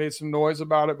obviously made some noise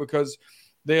about it because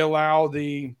they allow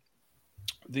the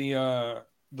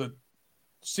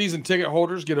season ticket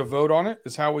holders get a vote on it,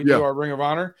 is how we do our Ring of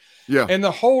Honor. Yeah. And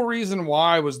the whole reason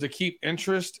why was to keep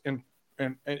interest. And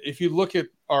if you look at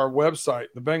our website,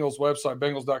 the Bengals website,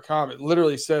 Bengals.com, it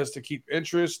literally says to keep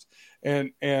interest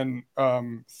and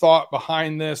thought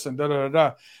behind this and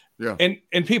da-da-da-da. Yeah.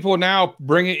 And people now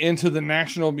bring it into the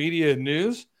national media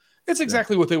news. It's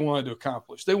exactly what they wanted to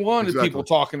accomplish. They wanted people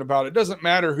talking about it. It doesn't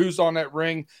matter who's on that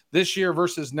ring this year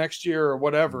versus next year or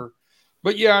whatever.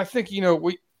 But yeah, I think,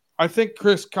 I think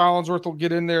Chris Collinsworth will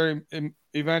get in there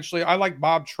eventually. I like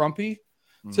Bob Trumpy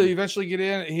to eventually get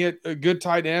in. He had a good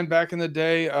tight end back in the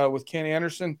day with Ken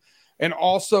Anderson. And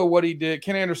also what he did,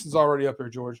 Ken Anderson's already up there,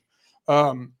 George.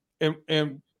 And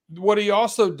what he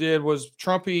also did was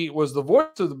Trumpy was the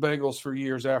voice of the Bengals for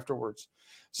years afterwards.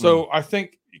 So I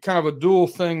think kind of a dual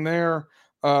thing there.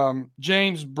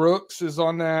 James Brooks is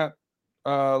on that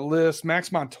list.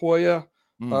 Max Montoya.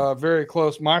 Very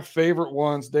close. My favorite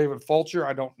one's David Fulcher.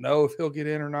 I don't know if he'll get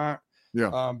in or not.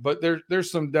 Yeah. But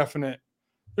there's some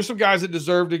guys that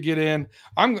deserve to get in.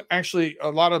 I'm actually, a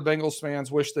lot of Bengals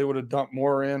fans wish they would have dumped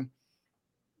more in.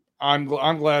 I'm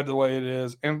glad the way it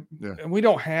is. And we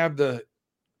don't have the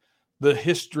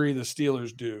history the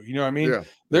Steelers do. You know what I mean? Yeah.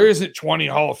 There isn't 20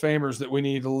 Hall of Famers that we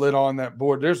need to lit on that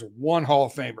board. There's one Hall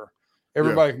of Famer.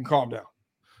 Everybody can calm down.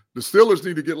 The Steelers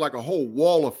need to get like a whole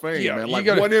wall of fame, man. Like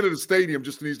one end of the stadium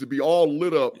just needs to be all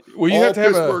lit up. Well, you all have to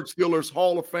Pittsburgh Steelers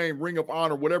Hall of Fame, Ring of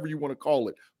Honor, whatever you want to call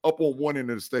it, up on one end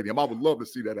of the stadium. I would love to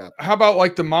see that happen. How about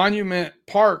like the Monument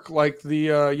Park, like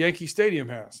the Yankee Stadium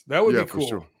has? That would be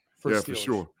cool. For sure. For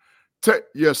sure.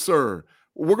 Yes, sir.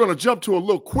 We're going to jump to a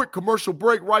little quick commercial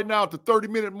break right now at the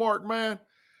 30-minute mark, man.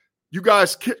 You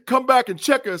guys come back and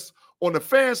check us on the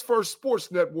Fans First Sports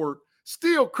Network,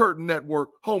 Steel Curtain Network,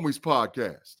 Homies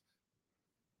Podcast.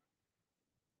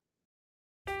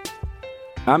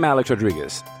 I'm Alex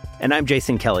Rodriguez. And I'm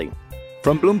Jason Kelly.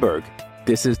 From Bloomberg,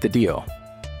 this is The Deal.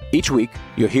 Each week,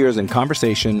 you'll hear us in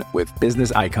conversation with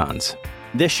business icons.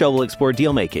 This show will explore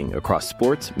deal-making across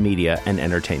sports, media, and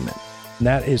entertainment.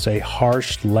 That is a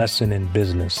harsh lesson in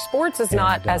business. Sports is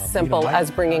not as simple as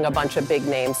bringing a bunch of big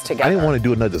names together. I didn't want to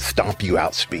do another stomp you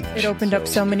out speech. It opened up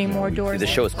so many more doors. The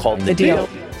show is called The Deal.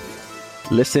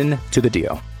 Listen to The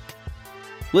Deal.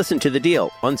 Listen to The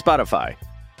Deal on Spotify.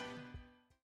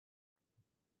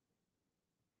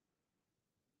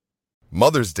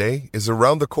 Mother's Day is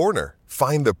around the corner.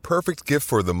 Find the perfect gift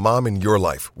for the mom in your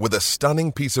life with a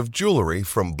stunning piece of jewelry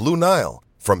from Blue Nile.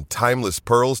 From timeless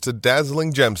pearls to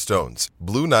dazzling gemstones,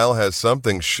 Blue Nile has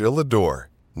something she'll adore.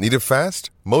 Need it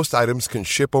fast? Most items can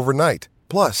ship overnight.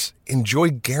 Plus, enjoy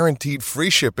guaranteed free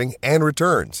shipping and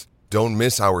returns. Don't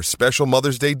miss our special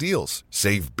Mother's Day deals.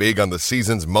 Save big on the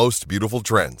season's most beautiful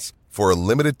trends. For a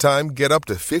limited time, get up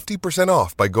to 50%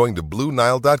 off by going to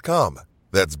BlueNile.com.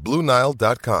 That's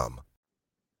BlueNile.com.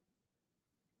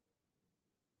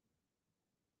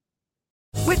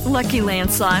 With Lucky Land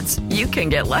Slots, you can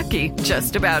get lucky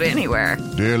just about anywhere.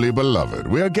 Dearly beloved,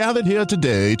 we are gathered here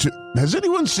today to... Has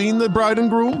anyone seen the bride and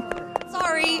groom?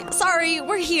 Sorry,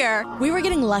 we're here. We were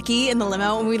getting lucky in the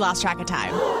limo and we lost track of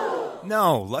time.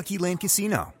 No, Lucky Land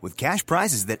Casino, with cash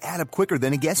prizes that add up quicker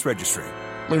than a guest registry.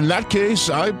 In that case,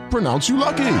 I pronounce you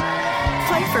lucky.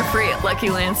 Play for free at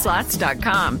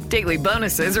LuckyLandSlots.com. Daily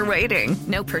bonuses are waiting.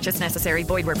 No purchase necessary.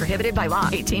 Void where prohibited by law.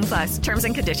 18+. Terms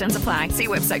and conditions apply. See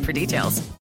website for details.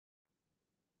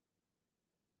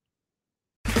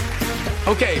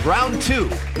 Okay, round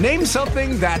two. Name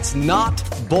something that's not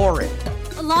boring.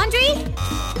 A laundry?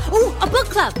 Ooh, a book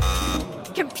club.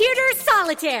 Computer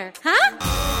solitaire, huh?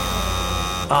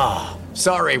 Ah,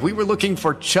 sorry. We were looking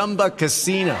for Chumba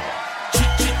Casino.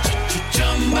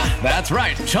 That's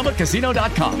right.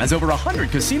 ChumbaCasino.com has over 100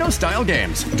 casino-style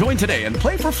games. Join today and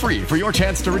play for free for your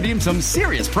chance to redeem some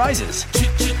serious prizes.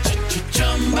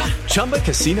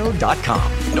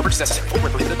 ChumbaCasino.com. No purchase necessary. Void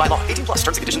where prohibited by law. 18+. Terms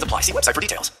and conditions apply. See website for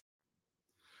details.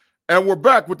 And we're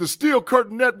back with the Steel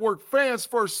Curtain Network, Fans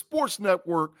First Sports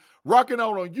Network, rocking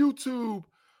out on YouTube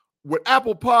with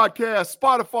Apple Podcasts,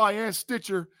 Spotify, and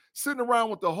Stitcher, sitting around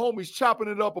with the homies chopping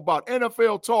it up about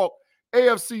NFL talk,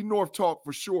 AFC North talk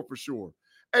for sure.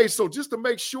 Hey, so just to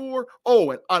make sure,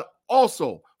 and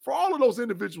also For all of those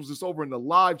individuals that's over in the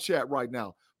live chat right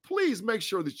now, please make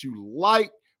sure that you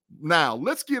like now.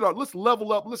 Let's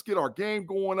level up. Let's get our game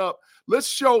going up. Let's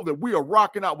show that we are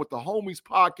rocking out with the Homies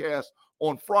podcast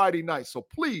on Friday night. So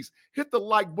please hit the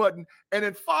like button and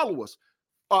then follow us.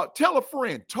 Tell a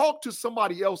friend, talk to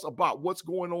somebody else about what's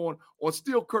going on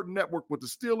Steel Curtain Network with the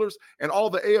Steelers and all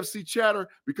the AFC chatter,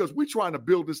 because we're trying to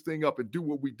build this thing up and do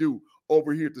what we do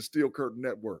over here at the Steel Curtain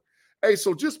Network. Hey,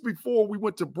 so just before we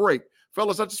went to break,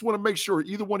 fellas, I just want to make sure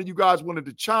either one of you guys wanted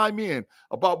to chime in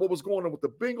about what was going on with the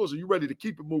Bengals. Are you ready to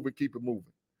keep it moving? Keep it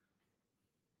moving.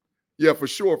 Yeah, for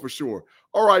sure.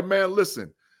 All right, man,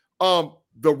 listen.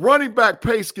 The running back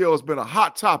pay scale has been a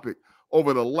hot topic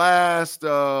over the last,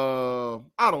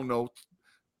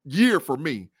 year for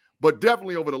me, but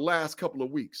definitely over the last couple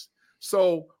of weeks.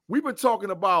 So we've been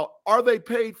talking about, are they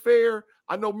paid fair?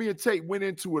 I know me and Tate went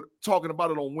into it talking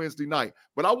about it on Wednesday night,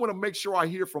 but I want to make sure I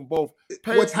hear from both.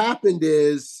 What's happened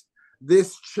is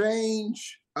this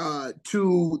change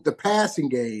to the passing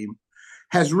game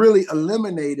has really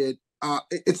eliminated.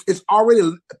 It's already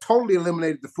totally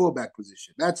eliminated the fullback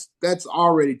position. That's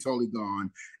already totally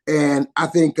gone. And I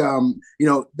think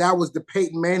that was the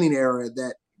Peyton Manning era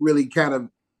that really kind of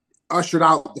ushered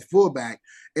out the fullback.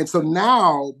 And so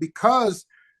now, because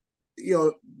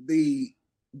the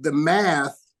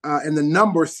math and the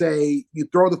numbers say you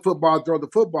throw the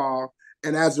football,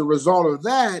 and as a result of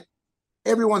that,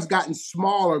 everyone's gotten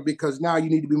smaller because now you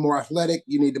need to be more athletic,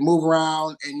 you need to move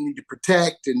around, and you need to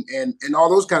protect and all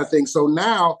those kind of things. So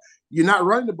now you're not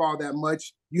running the ball that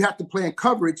much. You have to play in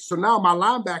coverage. So now my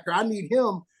linebacker, I need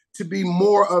him to be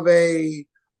more of a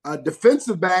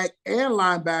defensive back and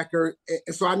linebacker.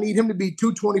 So I need him to be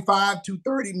 225,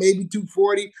 230, maybe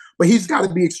 240, but he's got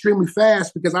to be extremely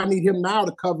fast because I need him now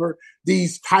to cover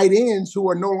these tight ends who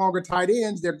are no longer tight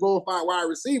ends. They're glorified wide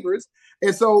receivers.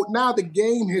 And so now the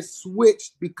game has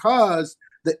switched because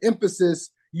the emphasis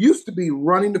used to be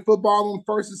running the football on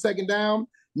first and second down.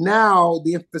 Now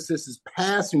the emphasis is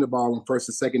passing the ball on first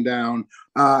and second down.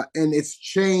 And it's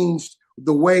changed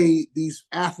the way these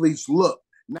athletes look.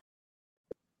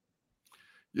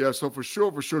 Yeah, so for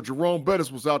sure, Jerome Bettis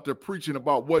was out there preaching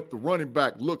about what the running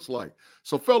back looks like.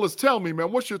 So, fellas, tell me, man,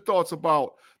 what's your thoughts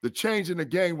about the change in the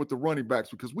game with the running backs?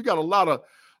 Because we got a lot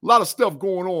of stuff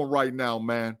going on right now,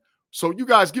 man. So, you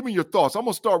guys, give me your thoughts. I'm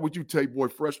gonna start with you, Tate Boy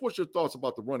Fresh. What's your thoughts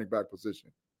about the running back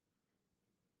position?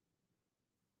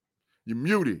 You're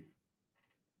muted.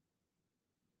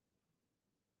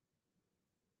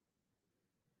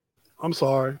 I'm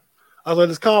sorry. I was like,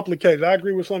 it's complicated. I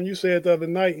agree with something you said the other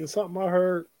night and something I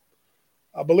heard,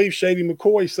 I believe Shady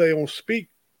McCoy say on Speak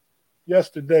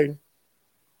yesterday.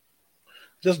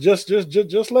 Just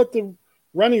let the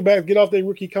running backs get off their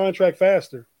rookie contract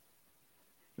faster.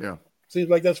 Yeah. Seems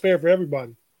like that's fair for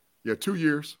everybody. Yeah, 2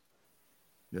 years.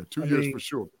 Yeah, 2 years for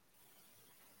sure.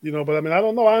 But I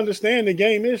don't know. I understand the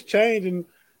game is changing.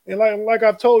 And like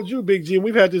I've told you, Big G, and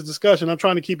we've had this discussion. I'm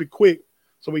trying to keep it quick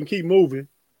so we can keep moving.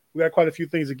 We got quite a few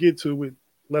things to get to with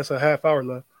less than a half hour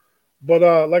left. But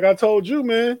like I told you,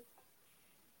 man,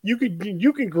 you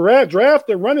can draft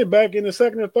a running back in the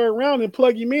second or third round and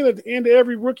plug him in at the end of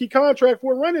every rookie contract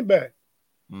for a running back.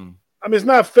 It's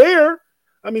not fair.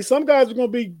 Some guys are going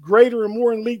to be greater and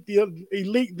more elite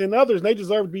than others, and they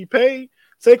deserve to be paid.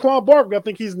 Saquon Barkley, I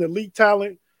think he's an elite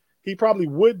talent. He probably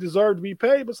would deserve to be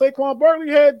paid, but Saquon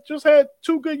Barkley had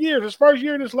 2 good years, his first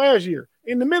year and his last year.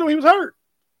 In the middle, he was hurt.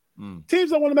 Teams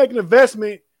don't want to make an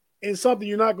investment in something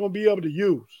you're not going to be able to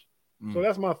use. So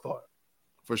that's my thought.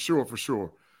 For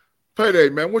sure. Payday,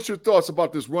 man, what's your thoughts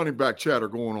about this running back chatter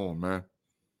going on, man?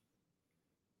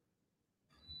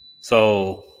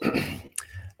 So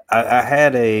I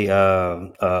had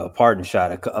a pardon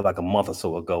shot like a month or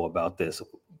so ago about this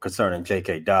concerning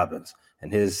J.K. Dobbins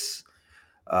and his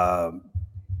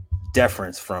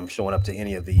deference from showing up to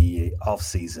any of the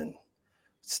offseason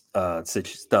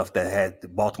stuff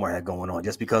that Baltimore had going on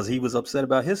just because he was upset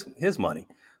about his money.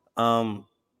 I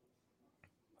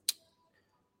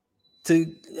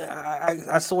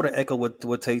sort of echo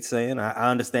what Tate's saying. I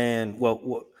understand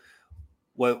what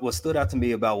stood out to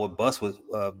me about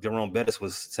what Jerome Bettis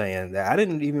was saying, that I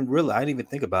didn't even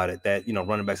think about it, that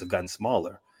running backs have gotten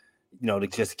smaller, to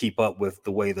just keep up with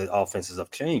the way the offenses are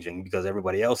changing because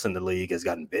everybody else in the league has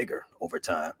gotten bigger over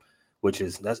time,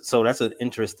 that's an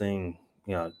interesting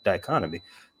dichotomy.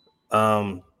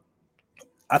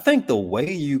 I think the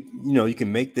way you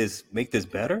can make this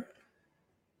better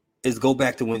is go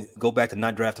back to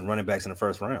not drafting running backs in the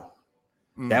first round.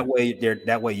 That way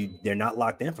they're not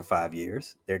locked in for 5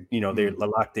 years. They're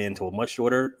locked into a much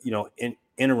shorter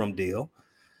interim deal.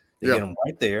 They get them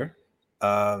right there.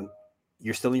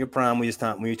 you're still in your prime when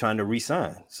you're trying to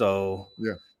re-sign. So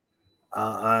yeah,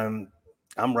 I'm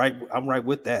right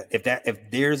with that.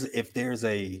 If there's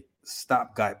a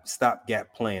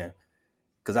stopgap plan,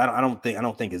 because I don't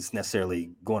think it's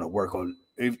necessarily going to work or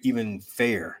even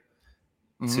fair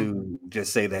to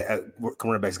just say that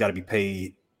running backs got to be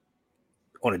paid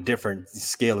on a different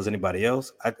scale as anybody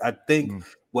else. I think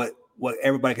what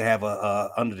everybody can have a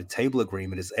under the table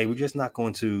agreement is, hey, we're just not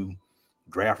going to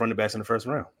draft running backs in the first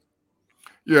round.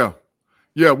 Yeah,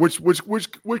 which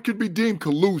could be deemed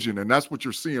collusion, and that's what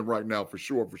you're seeing right now for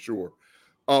sure.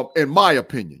 In my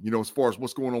opinion, as far as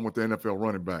what's going on with the NFL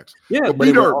running backs. Yeah, but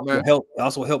it will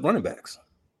also help running backs.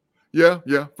 Yeah,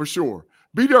 for sure.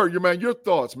 B-Dirt, your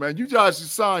thoughts, man. You guys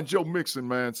just signed Joe Mixon,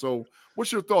 man. So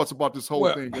what's your thoughts about this whole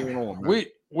thing going on, man?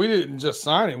 We didn't just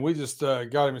sign him. We just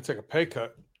got him to take a pay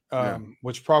cut,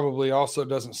 which probably also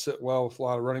doesn't sit well with a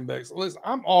lot of running backs. Listen,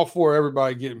 I'm all for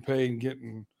everybody getting paid and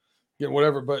getting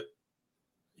whatever, but,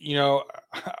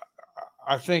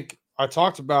 I think I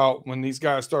talked about when these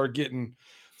guys started getting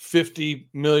 $50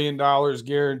 million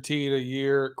guaranteed a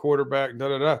year, quarterback,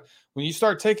 When you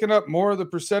start taking up more of the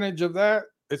percentage of that,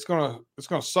 it's gonna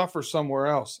suffer somewhere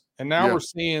else. And now we're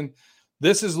seeing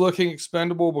this is looking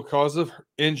expendable because of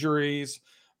injuries,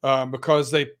 because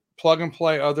they plug and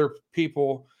play other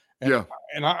people. And,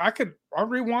 and I'll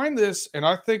rewind this, and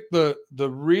I think the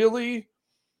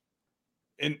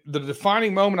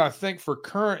defining moment, I think, for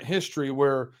current history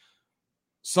where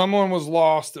someone was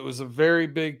lost, it was a very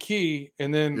big key,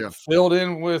 and then filled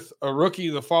in with a rookie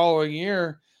the following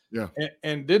year,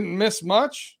 and didn't miss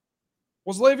much,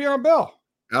 was Le'Veon Bell.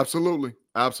 Absolutely.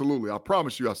 I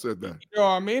promise you I said that.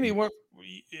 He went,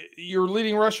 your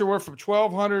leading rusher went from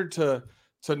 1,200 to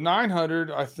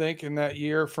 900, I think, in that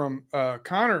year from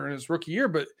Connor in his rookie year.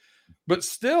 But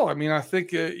still, I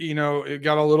think, it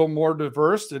got a little more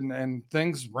diverse and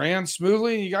things ran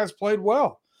smoothly and you guys played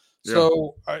well. Yeah.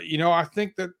 So, I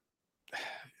think that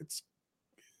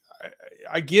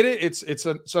I get it. It's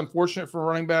unfortunate for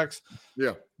running backs.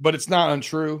 Yeah. But it's not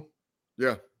untrue.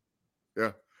 Yeah.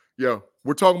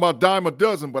 We're talking about dime a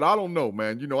dozen, but I don't know,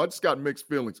 man. I just got mixed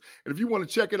feelings. And if you want to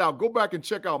check it out, go back and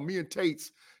check out me and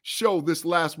Tate's show this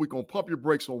last week on Pump Your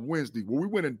Brakes on Wednesday, where we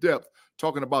went in depth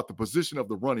talking about the position of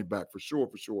the running back for sure.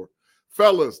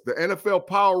 Fellas, the NFL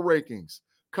power rankings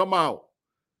came out.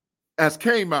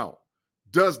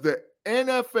 Does the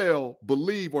NFL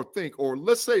believe or think, or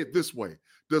let's say it this way,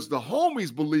 does the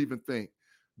homies believe and think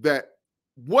that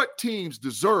what teams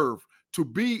deserve to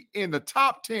be in the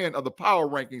top 10 of the power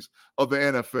rankings of the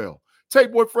NFL?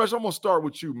 Tate Boy Fresh, I'm going to start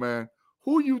with you, man.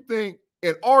 Who you think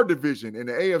in our division in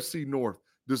the AFC North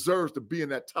deserves to be in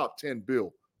that top 10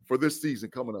 bill for this season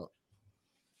coming up?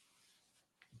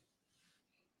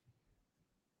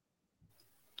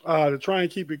 To try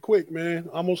and keep it quick, man,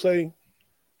 I'm going to say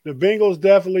the Bengals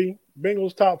definitely.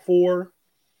 Bengals top 4.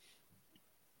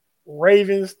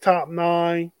 Ravens top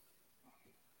 9.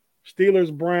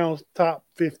 Steelers, Browns, top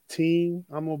 15.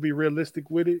 I'm going to be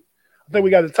realistic with it. I think we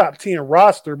got a top 10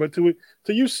 roster, but till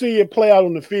you see it play out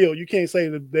on the field, you can't say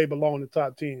that they belong in the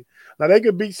top 10. Now, they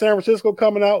could beat San Francisco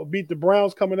coming out, beat the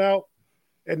Browns coming out,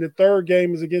 and the third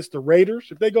game is against the Raiders.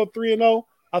 If they go 3-0,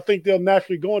 I think they'll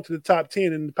naturally go into the top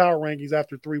 10 in the power rankings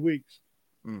after 3 weeks.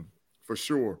 For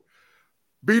sure.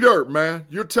 B-Dirt, man,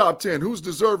 you're top 10. Who's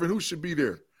deserving? Who should be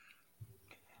there?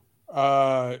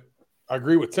 I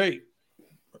agree with Tate.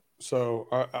 So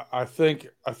I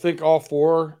think all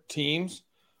 4 teams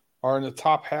are in the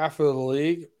top half of the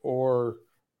league or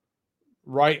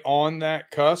right on that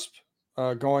cusp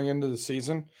going into the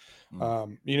season.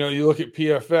 You look at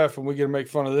PFF and we get to make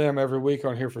fun of them every week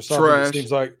on here for something. Trash. It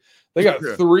seems like they got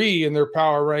 3 in their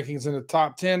power rankings in the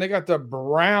top 10. They got the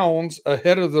Browns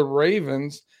ahead of the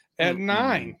Ravens at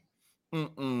 9.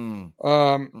 And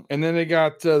then they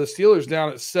got the Steelers down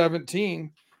at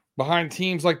 17 behind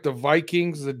teams like the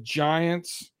Vikings, the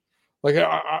Giants. Like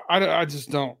I just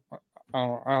don't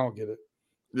get it.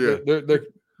 Yeah,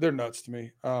 they're nuts to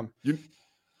me. How we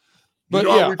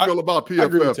feel about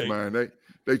PFF, man.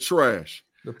 They trash.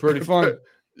 They're pretty fun.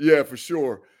 Yeah, for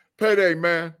sure. Payday,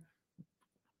 man.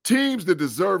 Teams that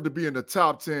deserve to be in the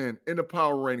top 10 in the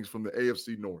power ratings from the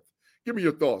AFC North. Give me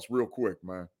your thoughts real quick,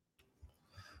 man.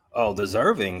 Oh,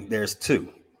 deserving. There's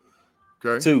 2.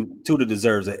 Okay. Two that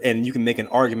deserves it. And you can make an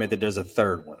argument that there's a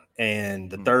third one. And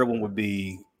the third one would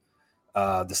be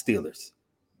the Steelers.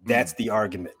 That's the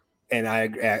argument. And I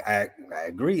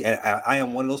agree. And I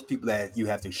am one of those people that you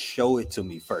have to show it to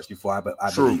me first before I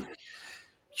believe it.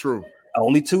 True.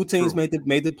 Only 2 teams made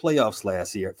the playoffs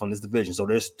last year from this division. So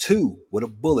there's 2 with a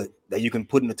bullet that you can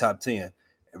put in the top 10.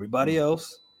 Everybody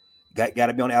else got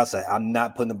to be on the outside. I'm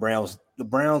not putting the Browns the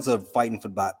Browns are fighting for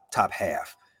the top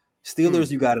half.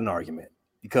 Steelers, you got an argument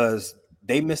because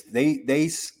they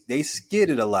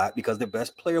skidded a lot because their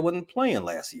best player wasn't playing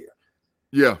last year.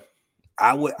 Yeah.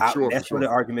 That's where the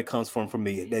argument comes from for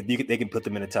me. That they can put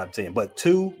them in the top 10, but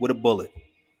 2 with a bullet.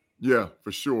 Yeah,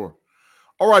 for sure.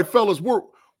 All right, fellas, we're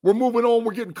moving on.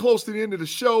 We're getting close to the end of the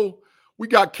show. We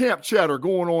got camp chatter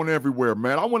going on everywhere,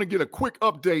 man. I want to get a quick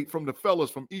update from the fellas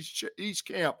from each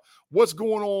camp. What's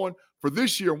going on for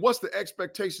this year? What's the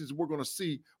expectations we're going to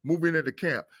see moving into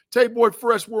camp? Tay-Boy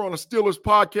Fresh, we're on a Steelers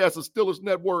podcast, a Steelers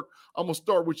network. I'm going to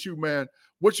start with you, man.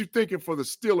 What you thinking for the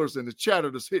Steelers and the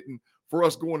chatter that's hitting for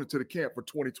us going into the camp for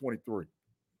 2023?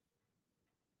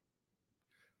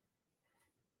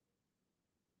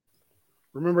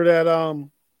 Remember that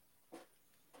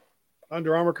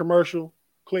Under Armour commercial?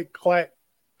 Click, clack,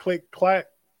 click, clack.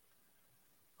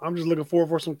 I'm just looking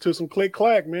forward to some click,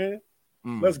 clack, man.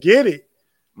 Let's get it.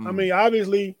 I mean,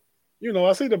 obviously,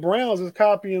 I see the Browns is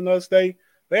copying us. They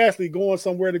actually going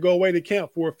somewhere to go away to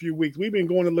camp for a few weeks. We've been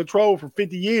going to Latrobe for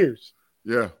 50 years.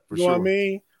 Yeah, for sure. You know what I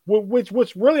mean?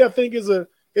 Which really I think is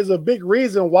a big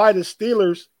reason why the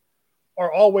Steelers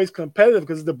are always competitive,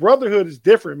 because the brotherhood is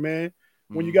different, man.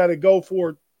 When you got to go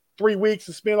for 3 weeks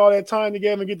and spend all that time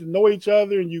together and get to know each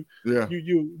other, and you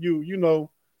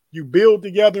build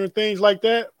together and things like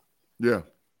that. Yeah.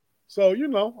 So,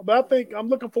 but I think I'm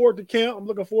looking forward to camp. I'm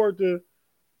looking forward to,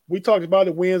 we talked about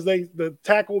it Wednesday, the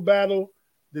tackle battle,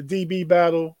 the DB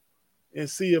battle, and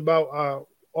see about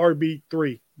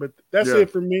RB3. But that's it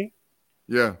for me.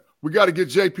 Yeah. We got to get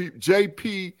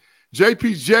JPJ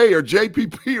or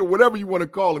JPP or whatever you want to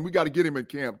call him. We got to get him in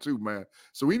camp too, man.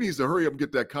 So he needs to hurry up and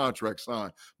get that contract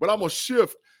signed. But I'm going to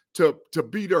shift to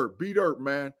B-Dirt. B-Dirt,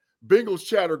 man. Bengals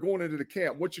chatter going into the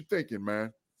camp. What you thinking,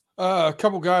 man? A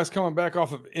couple guys coming back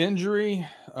off of injury.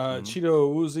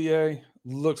 Cheeto Awuzie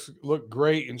looked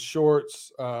great in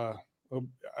shorts. I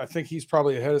think he's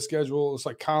probably ahead of schedule. It's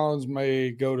like Collins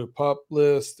may go to PUP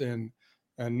list and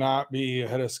not be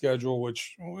ahead of schedule,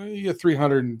 which you get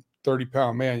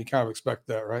 330-pound man, you kind of expect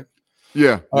that, right?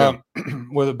 Yeah.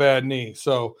 With a bad knee.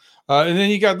 So, and then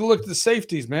you got to look at the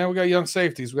safeties, man. We got young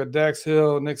safeties. We got Dax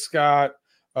Hill, Nick Scott,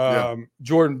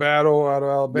 Jordan Battle out of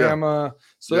Alabama.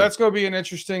 So that's going to be an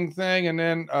interesting thing. And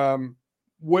then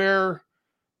where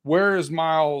is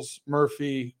Miles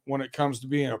Murphy when it comes to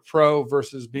being a pro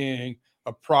versus being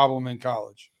a problem in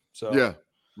college? So yeah,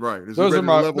 right. Those are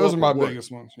my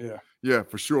biggest ones. Yeah. Yeah,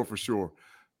 for sure.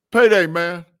 Payday,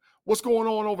 man. What's going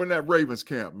on over in that Ravens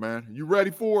camp, man? You ready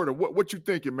for it, or what you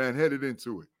thinking, man, headed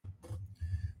into it?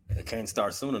 It can't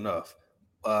start soon enough.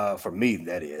 For me,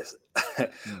 that is.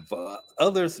 For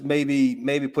others,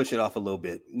 maybe push it off a little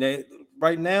bit.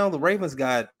 Right now, the Ravens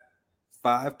got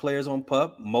 5 players on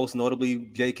PUP, most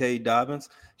notably J.K. Dobbins.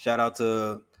 Shout out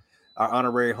to our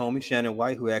honorary homie, Shannon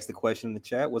White, who asked the question in the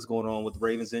chat, what's going on with the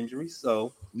Ravens injuries?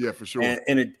 So, yeah, for sure.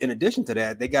 And in addition to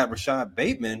that, they got Rashad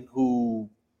Bateman, who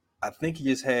I think he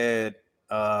just had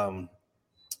some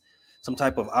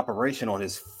type of operation on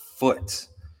his foot.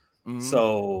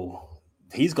 So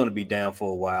he's going to be down for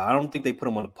a while. I don't think they put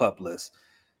him on the PUP list.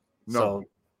 No. So,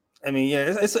 I mean,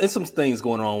 yeah, it's some things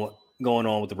going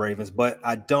on with the Ravens, but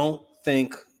I don't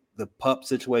think the PUP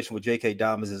situation with J.K.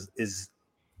 Dobbins is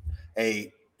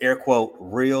a air quote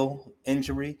real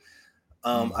injury.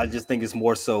 I just think it's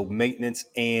more so maintenance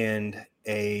and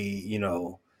a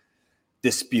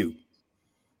dispute.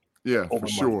 Yeah,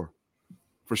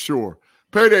 for sure.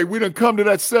 Payday, we done come to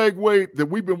that segue that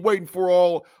we've been waiting for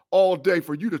all day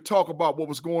for you to talk about what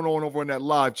was going on over in that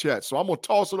live chat. So I'm going to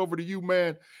toss it over to you,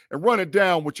 man, and run it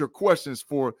down with your questions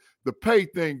for the pay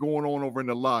thing going on over in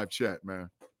the live chat,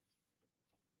 man.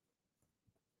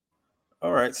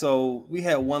 All right, so we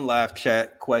had one live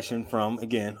chat question from,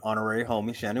 again, honorary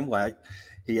homie Shannon White.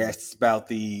 He asked about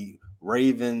the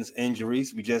Ravens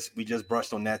injuries. We just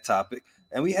brushed on that topic,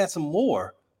 and we had some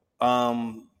more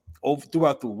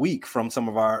throughout the week from some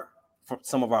of our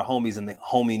homies in the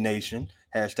Homie Nation,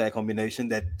 hashtag Homie Nation,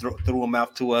 that threw them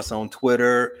out to us on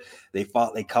Twitter. They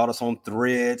caught us on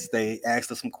Threads. They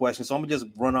asked us some questions. So I'm gonna just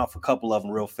run off a couple of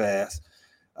them real fast,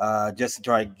 just to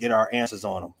try to get our answers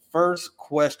on them. First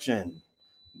question,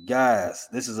 guys.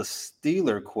 This is a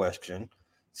Steeler question,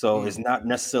 so it's not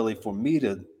necessarily for me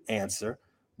to answer,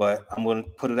 but I'm going to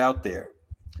put it out there.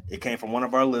 It came from one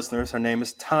of our listeners. Her name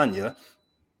is Tanya.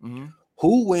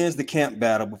 Who wins the camp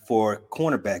battle for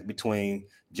cornerback between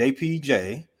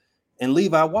JPJ and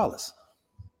Levi Wallace?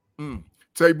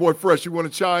 Tay-Boy Fresh, you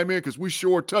want to chime in? Because we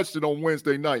sure touched it on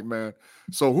Wednesday night, man.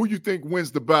 So who you think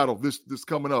wins the battle this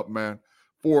coming up, man,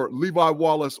 for Levi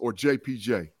Wallace or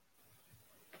JPJ?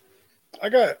 I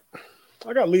got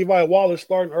I got Levi Wallace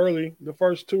starting early, the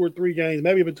first 2 or 3 games,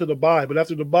 maybe even to the bye. But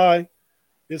after the bye,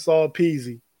 it's all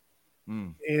peasy.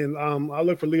 And I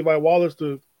look for Levi Wallace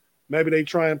to maybe they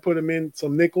try and put him in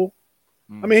some nickel.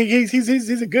 I mean, he's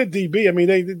a good DB. I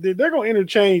mean, they're going to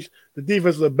interchange the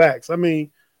defensive backs. I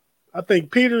mean, I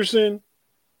think Peterson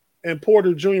and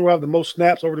Porter Jr. will have the most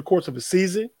snaps over the course of a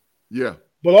season. Yeah.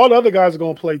 But all the other guys are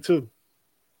going to play too.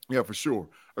 Yeah, for sure.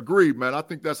 Agreed, man. I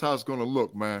think that's how it's going to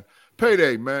look, man.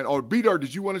 Payday, man. Or B-Dirt,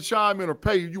 did you want to chime in or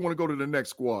pay? You want to go to the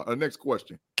next next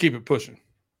question? Keep it pushing.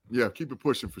 Yeah, keep it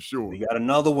pushing for sure. We got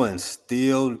another one.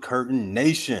 Steel Curtain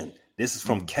Nation. This is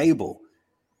from Cable.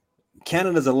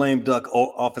 Canada's a lame duck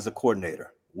offensive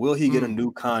coordinator. Will he get a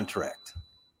new contract?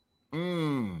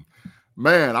 Man,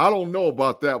 I don't know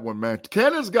about that one, man.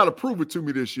 Canada's got to prove it to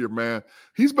me this year, man.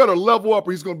 He's better level up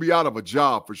or he's going to be out of a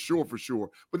job for sure.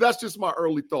 But that's just my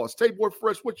early thoughts. Tay Boy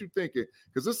Fresh, what you thinking?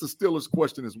 Because this is still his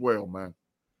question as well, man.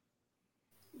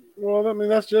 Well, I mean,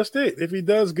 that's just it. If he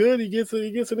does good, he gets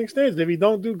an extension. If he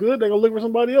don't do good, they're going to look for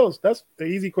somebody else. That's the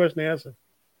easy question to answer.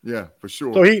 Yeah, for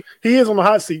sure. So he is on the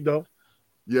hot seat, though.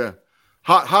 Yeah.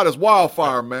 Hot as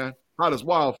wildfire, man. Hot as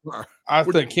wildfire. I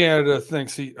think Canada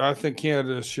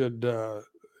should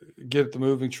get the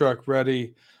moving truck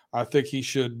ready. I think he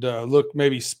should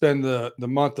maybe spend the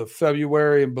month of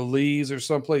February in Belize or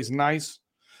someplace nice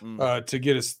to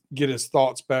get his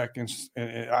thoughts back. And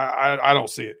I don't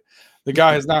see it. The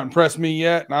guy has not impressed me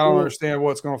yet, and I don't understand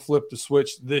what's going to flip the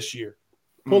switch this year.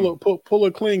 Pull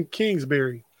a clean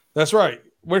Kingsbury. That's right.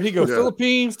 Where'd he go? Yeah.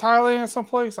 Philippines, Thailand,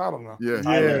 someplace? I don't know.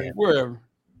 Yeah. Wherever.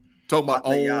 Talking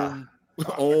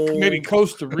about maybe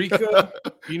Costa Rica.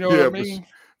 You know what I mean?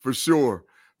 For sure.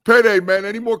 Payday, man.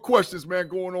 Any more questions, man,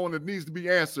 going on that needs to be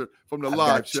answered from the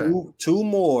live chat? Two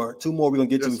more we're gonna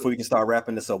get to before we can start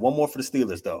wrapping this up. One more for the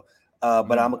Steelers, though.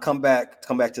 But I'm gonna come back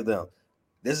to them.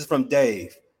 This is from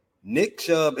Dave. Nick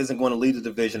Chubb isn't going to lead the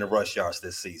division in rush yards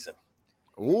this season.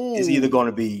 It's either going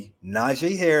to be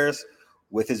Najee Harris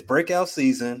with his breakout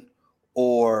season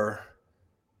or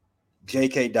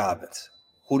J.K. Dobbins.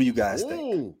 Who do you guys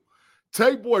think?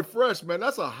 Tay Boy Fresh, man.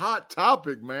 That's a hot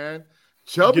topic, man.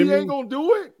 Chubby ain't gonna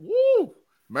do it. Woo,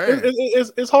 man.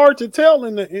 It's hard to tell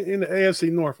in the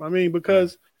AFC North. I mean,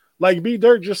 because like B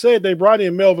Dirt just said, they brought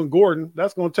in Melvin Gordon.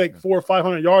 That's going to take 400 or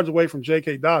 500 yards away from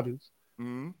J.K. Dobbins.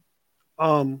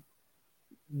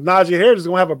 Najee Harris is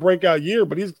going to have a breakout year,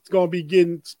 but he's going to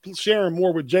be sharing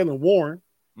more with Jalen Warren.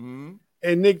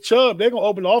 And Nick Chubb, they're going to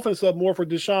open the offense up more for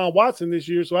Deshaun Watson this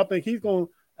year. So I think he's going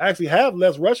to actually have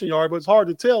less rushing yards, but it's hard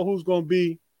to tell who's going to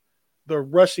be the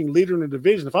rushing leader in the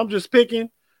division. If I'm just picking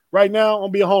right now, I'm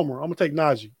going to be a homer. I'm going to take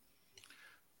Najee.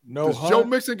 Does Joe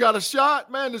Mixon got a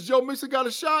shot, man? Does Joe Mixon got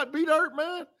a shot? Beat Hurt,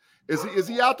 man. Is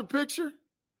he out the picture?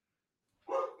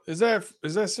 Is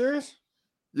that serious?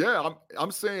 Yeah,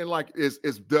 I'm saying like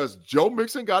does Joe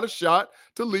Mixon got a shot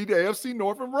to lead the AFC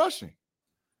North in rushing?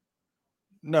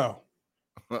 No.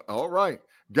 All right,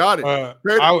 got it.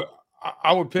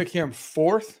 I would pick him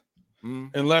fourth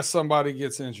unless somebody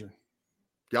gets injured.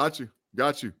 Got you.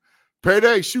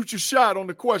 Payday, shoot your shot on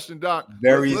the question, Doc.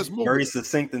 Very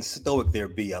succinct and stoic there,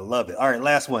 B. I love it. All right,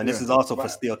 last one. This is also for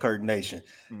Steel Curtain Nation.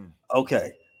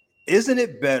 Okay. Isn't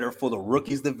it better for the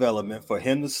rookie's development for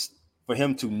him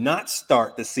to not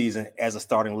start the season as a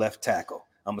starting left tackle?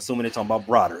 I'm assuming they're talking about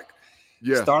Broderick.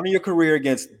 Yeah. Starting your career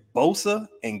against Bosa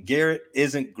and Garrett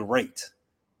isn't great.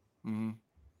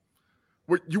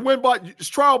 Well, you went it's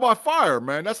trial by fire,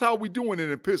 man. That's how we doing it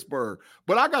in Pittsburgh.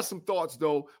 But I got some thoughts,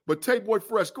 though. But Tay Boy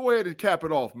Fresh, go ahead and cap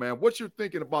it off, man. What you're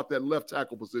thinking about that left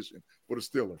tackle position for the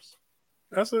Steelers?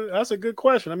 That's a good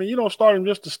question. I mean, you don't start him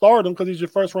just to start him because he's your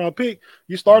first round pick.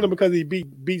 You start him because he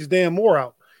beats Dan Moore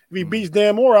out. If he beats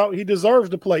Dan Moore out, he deserves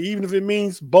to play, even if it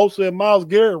means Bosa and Myles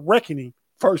Garrett wrecking him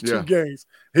first 2 games.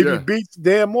 If he beats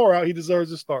Dan Moore out, he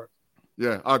deserves to start.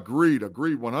 Yeah, agreed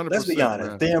 100%. Let's be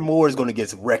honest. Man. Dan Moore is going to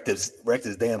get wrecked his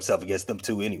damn self against them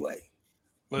too anyway.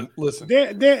 Listen,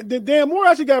 Dan Moore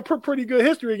actually got pretty good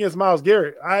history against Myles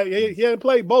Garrett. He hadn't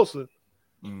played Bosa.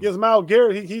 Against Myles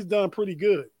Garrett, he's done pretty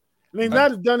good. And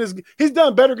he's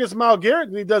done better against Myles Garrett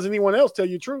than he does anyone else. Tell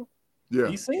you the truth. Yeah,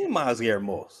 he's seen Myles Garrett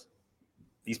more.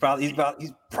 He's probably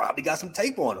got some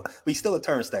tape on him, but he's still a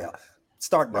turnstile.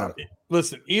 Start down.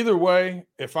 Listen, either way,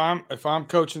 if I'm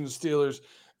coaching the Steelers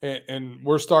and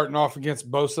we're starting off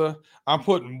against Bosa, I'm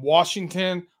putting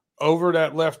Washington over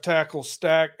that left tackle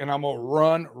stack, and I'm gonna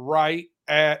run right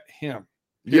at him.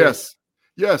 Yes,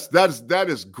 that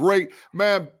is great,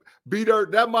 man.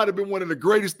 B-Dirt, that might have been one of the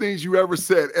greatest things you ever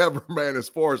said ever, man, as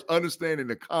far as understanding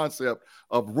the concept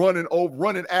of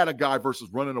running at a guy versus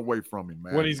running away from him,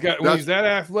 man. When he's that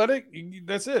athletic,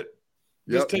 that's it.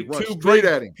 Yep, just take 2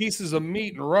 big pieces of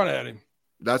meat and run at him.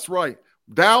 That's right.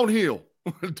 Downhill.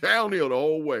 Downhill the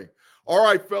whole way. All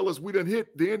right, fellas, we done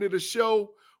hit the end of the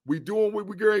show. We doing what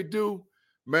we gonna do.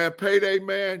 Man, payday,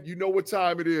 man. You know what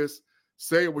time it is.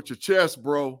 Say it with your chest,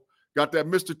 bro. Got that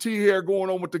Mr. T hair going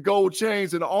on with the gold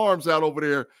chains and the arms out over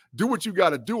there. Do what you got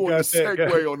to do on the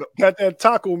segue. Got that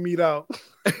taco meat out.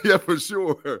 Yeah, for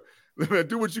sure. Man,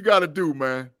 do what you got to do,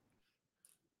 man.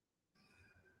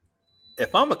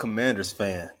 If I'm a Commanders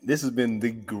fan, this has been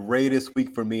the greatest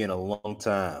week for me in a long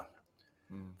time.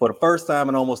 For the first time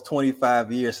in almost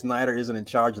 25 years, Snyder isn't in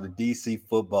charge of the DC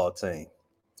football team.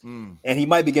 And he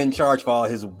might be getting charged for all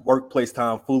his workplace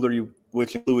tomfoolery,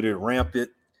 which included rampant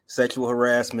sexual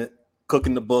harassment,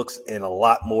 cooking the books, and a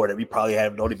lot more that we probably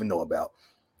don't even know about.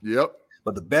 Yep.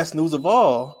 But the best news of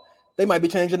all, they might be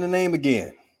changing the name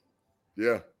again.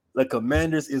 Yeah. The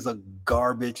Commanders is a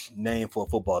garbage name for a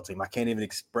football team. I can't even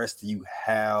express to you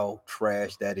how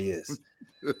trash that is.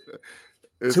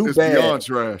 It's bad. Beyond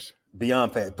trash.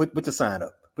 Beyond bad. Put your sign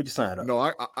up. Put your sign up.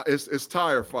 No, it's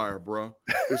tire fire, bro.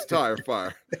 It's tire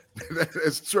fire.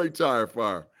 It's straight tire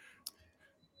fire.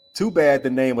 Too bad the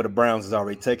name of the Browns is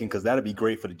already taken, because that'd be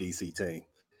great for the DC team.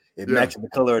 It matches the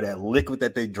color of that liquid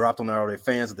that they dropped on all their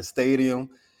fans at the stadium.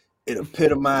 It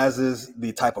epitomizes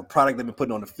the type of product they've been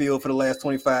putting on the field for the last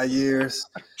 25 years.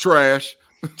 Trash.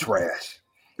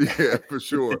 Yeah, for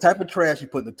sure. The type of trash you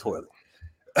put in the toilet.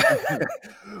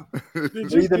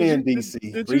 Breathe it in, DC.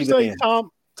 Did you say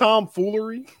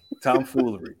tomfoolery?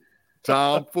 Tomfoolery.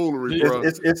 Tomfoolery, bro.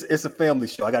 It's a family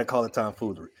show. I got to call it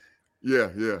tomfoolery.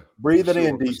 Yeah. Breathe it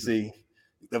in, DC.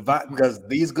 The vibe, because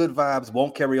these good vibes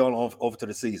won't carry on over to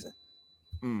the season.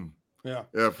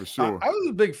 Yeah, for sure. I was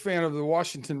a big fan of the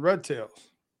Washington Red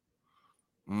Tails.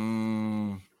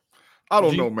 I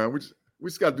don't know, man. We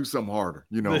just got to do something harder.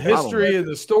 You know, the history of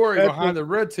the story behind the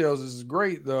Red Tails is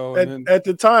great, though. At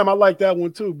the time, I like that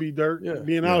one too. B Dirt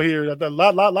being out here. A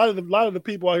lot of the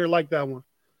people out here like that one.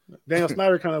 Daniel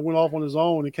Snyder kind of went off on his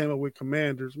own and came up with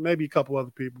Commanders. Maybe a couple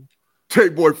other people.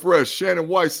 Take Boy Fresh. Shannon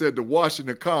White said the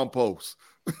Washington Compost.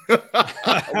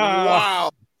 Wow.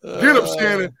 Get him,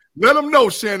 Shannon. Let him know,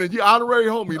 Shannon. You honorary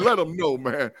homie. Let him know,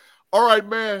 man. All right,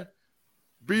 man.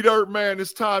 B-Dirt, man,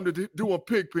 it's time to do them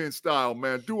Pigpen style,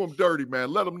 man. Do them dirty,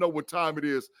 man. Let them know what time it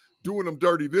is. Doing them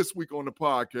dirty this week on the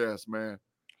podcast, man.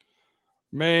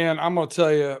 Man, I'm going to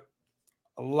tell you,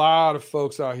 a lot of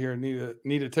folks out here need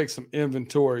to take some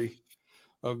inventory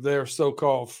of their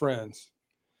so-called friends.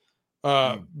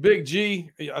 Big G,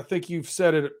 I think you've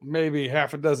said it maybe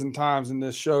half a dozen times in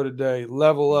this show today.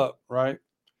 Level up, right?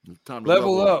 Time to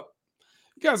level up.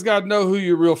 You guys got to know who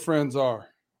your real friends are.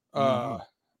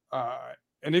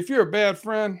 And if you're a bad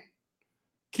friend,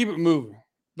 keep it moving.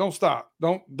 Don't stop.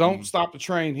 Don't stop the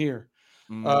train here.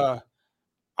 I'd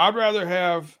rather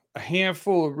have a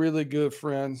handful of really good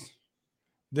friends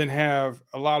than have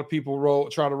a lot of people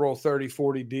try to roll 30,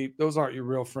 40 deep. Those aren't your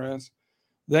real friends.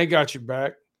 They ain't got your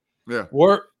back. Yeah.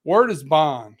 Word is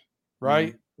bond,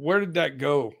 right? Where did that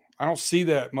go? I don't see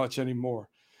that much anymore.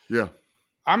 Yeah.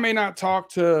 I may not talk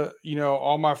to,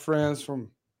 all my friends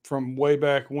from way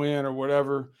back when or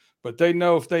whatever, but they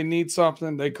know if they need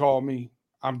something, they call me.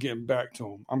 I'm getting back to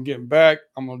them. I'm getting back.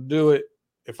 I'm going to do it.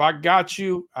 If I got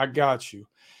you, I got you.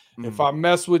 If I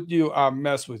mess with you, I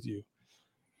mess with you.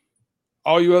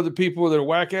 All you other people that are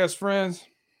whack-ass friends,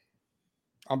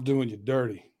 I'm doing you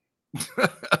dirty.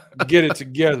 Get it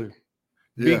together.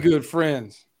 Be good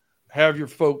friends. Have your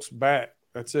folks back.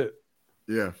 That's it.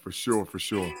 Yeah, for sure.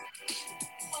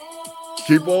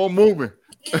 Keep on moving.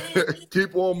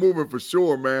 Keep on moving for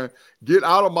sure, man. Get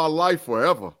out of my life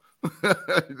forever.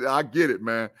 I get it,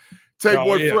 man.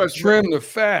 Fresh. Trim the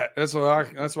fat. That's what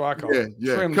I call it.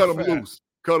 Yeah. Trim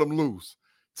Cut them loose.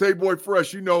 Tay Boy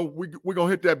Fresh, we're going to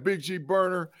hit that Big G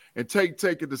burner and take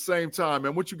at the same time,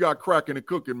 man. What you got cracking and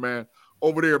cooking, man,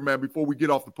 over there, man, before we get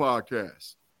off the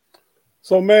podcast?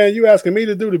 So, man, you asking me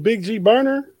to do the Big G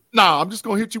burner? Nah, I'm just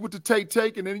going to hit you with the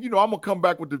take, and then, I'm going to come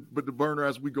back with the burner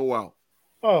as we go out.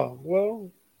 Oh, well,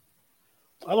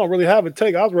 I don't really have a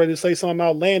take. I was ready to say something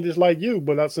outlandish like you,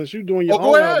 but since you're doing your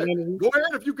own. Go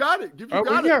ahead if you got it.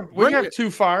 We have two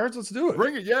fires. Let's do it.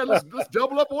 Bring it. Yeah, let's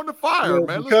double up on the fire,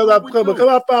 man. Because I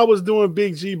thought I was doing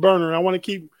Big G burner. I want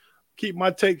to keep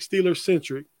my take Steelers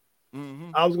centric.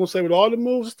 I was going to say with all the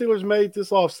moves the Steelers made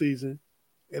this offseason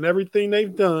and everything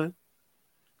they've done,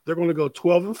 they're going to go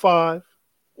 12-5.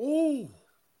 Ooh.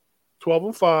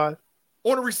 12-5.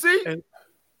 On the receipt? And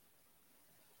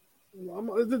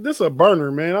this is a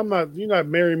burner, man. You're not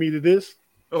marrying me to this.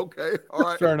 Okay. All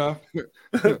right. Fair enough.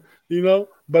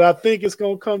 But I think it's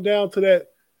going to come down to that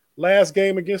last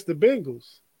game against the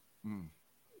Bengals.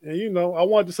 And, I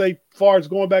wanted to say, far as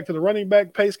going back to the running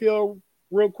back pay scale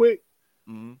real quick,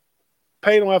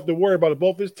 Pay don't have to worry about it.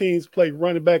 Both his teams play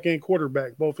running back and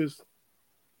quarterback. Both his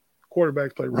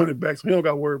quarterbacks play running back, so he don't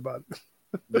got to worry about it.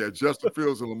 Yeah, Justin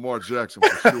Fields and Lamar Jackson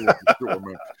for sure,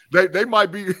 man. They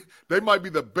might be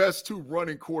the best two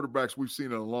running quarterbacks we've seen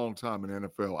in a long time in the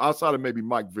NFL, outside of maybe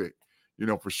Mike Vick,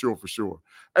 for sure.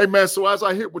 Hey, man, so as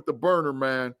I hit with the burner,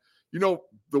 man, the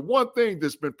one thing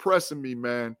that's been pressing me,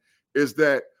 man, is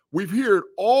that we've heard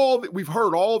all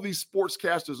these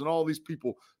sportscasters and all these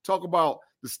people talk about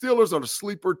the Steelers are the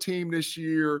sleeper team this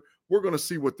year. We're going to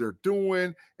see what they're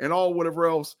doing and all whatever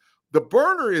else. The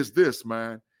burner is this,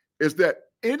 man, is that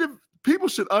people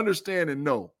should understand and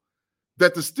know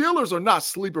that the Steelers are not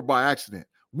sleeper by accident.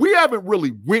 We haven't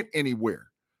really went anywhere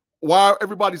while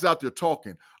everybody's out there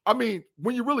talking. I mean,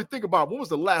 when you really think about it, when was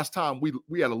the last time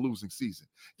we had a losing season?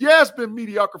 Yeah, it's been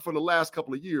mediocre for the last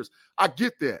couple of years. I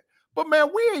get that. But, man,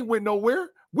 we ain't went nowhere.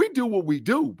 We do what we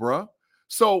do, bruh.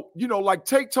 So, like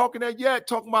Tate talking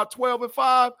about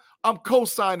 12-5, I'm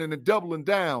co-signing and doubling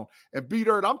down. And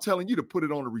B-Dirt, I'm telling you to put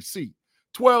it on the receipt.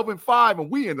 12-5, and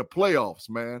we in the playoffs,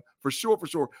 man, for sure.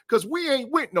 Because we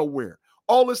ain't went nowhere.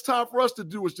 All it's time for us to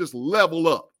do is just level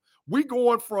up. We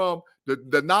going from the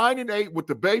 9-8 with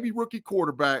the baby rookie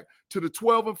quarterback to the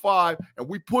 12-5, and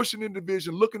we pushing in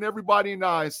division, looking everybody in the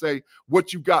eye and say,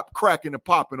 what you got cracking and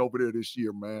popping over there this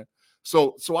year, man.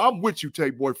 So I'm with you,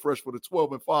 Tate Boy Fresh, for the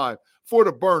 12-5, for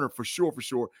the burner, for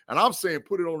sure. And I'm saying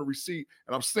put it on the receipt,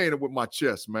 and I'm saying it with my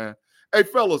chest, man. Hey,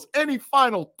 fellas, any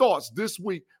final thoughts this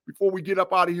week before we get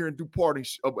up out of here and do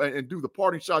the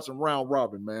parting shots and round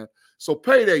robin, man? So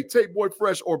Payday, Tate Boy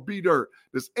Fresh, or B-Dirt,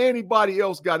 does anybody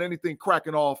else got anything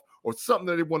cracking off or something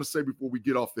that they want to say before we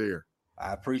get off the air?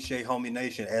 I appreciate Homie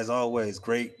Nation, as always.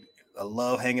 Great. I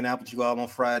love hanging out with you all on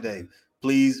Friday.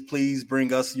 Please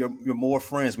bring us your more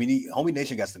friends. Homie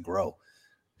Nation got to grow.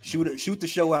 Shoot the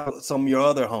show out with some of your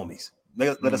other homies.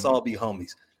 Let us all be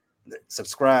homies.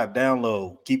 Subscribe,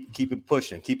 download, keep it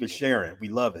pushing, keep it sharing. We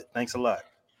love it. Thanks a lot.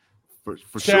 For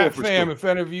Chat sure, fam, sure. If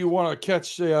any of you want to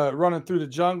catch Running Through the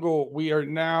Jungle, we are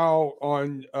now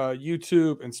on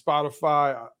YouTube and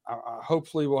Spotify.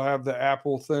 Hopefully we'll have the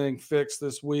Apple thing fixed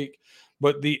this week.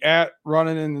 But the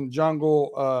 @Running in the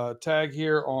Jungle tag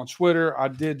here on Twitter, I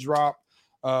did drop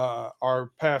our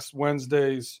past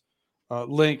Wednesday's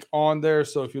link on there.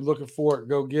 So if you're looking for it,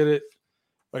 go get it.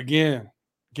 Again,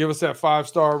 give us that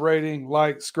 5-star rating,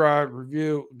 like, subscribe,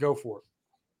 review, go for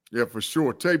it. Yeah, for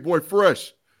sure. Tate Boy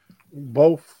Fresh.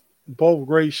 Both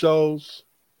great shows.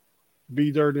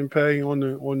 B-Dirt and Pay on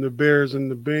the Bears and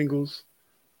the Bengals.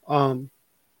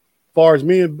 Far as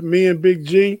me and Big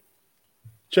G,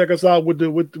 check us out with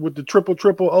the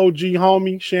triple OG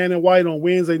homie Shannon White on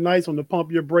Wednesday nights on the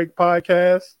Pump Your Break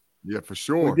podcast. Yeah, for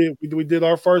sure. We did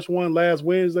our first one last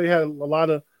Wednesday. Had a lot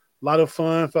of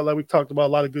fun. Felt like we talked about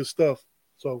a lot of good stuff.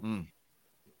 So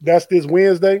that's this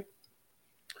Wednesday.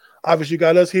 Obviously, you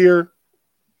got us here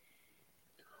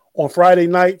on Friday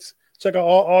nights. Check out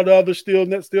all the other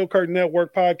Steel Curtain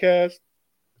Network podcasts.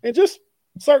 And just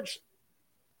search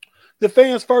the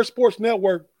Fans First Sports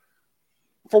Network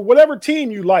for whatever team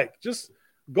you like. Just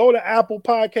go to Apple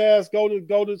Podcasts, go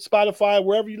to Spotify,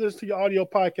 wherever you listen to your audio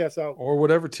podcasts out. Or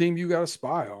whatever team you got to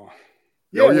spy on.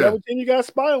 Yeah, whatever team you got to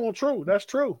spy on. True. That's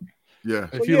true. Yeah.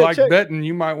 If you like betting,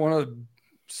 you might want to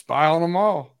spy on them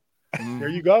all. There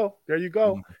you go.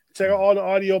 Check out all the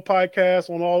audio podcasts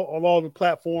on all the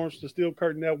platforms, the Steel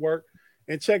Curtain Network.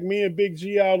 And check me and Big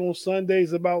G out on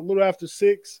Sundays about a little after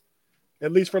 6,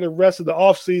 at least for the rest of the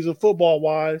offseason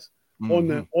football-wise, on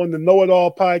the Know It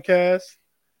All podcast.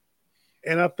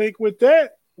 And I think with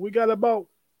that, we got about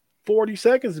 40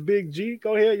 seconds, Big G.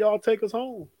 Go ahead, y'all take us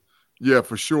home. Yeah,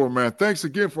 for sure, man. Thanks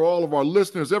again for all of our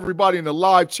listeners, everybody in the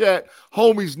live chat,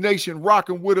 Homies Nation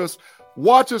rocking with us.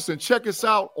 Watch us and check us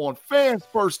out on Fans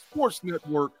First Sports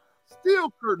Network,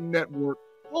 Steel Curtain Network,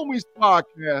 Homies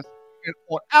Podcast, and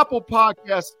on Apple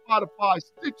Podcasts, Spotify,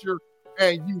 Stitcher,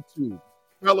 and YouTube.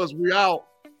 Fellas, we out.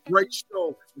 Great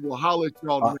show. We'll holler at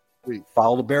y'all next week.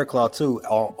 Follow the Bear Claw, too,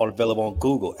 available on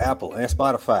Google, Apple, and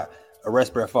Spotify.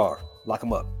 Arrest Brett Favre. Lock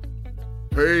him up.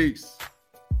 Peace.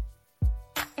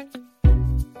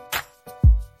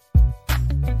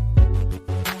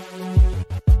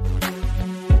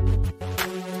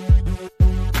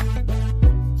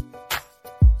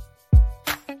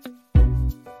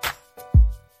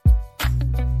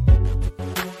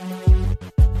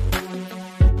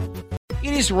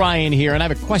 It is Ryan here, and I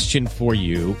have a question for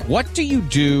you. What do you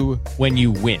do when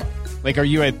you win? Like, are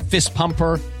you a fist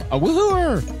pumper, a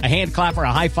woo-hooer, a hand clapper,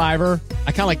 a high fiver?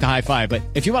 I kind of like the high five, but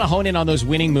if you want to hone in on those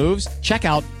winning moves, check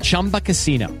out Chumba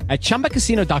Casino. At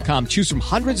ChumbaCasino.com, choose from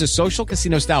hundreds of social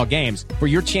casino style games for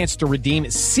your chance to redeem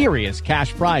serious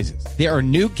cash prizes. There are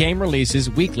new game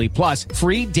releases weekly, plus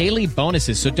free daily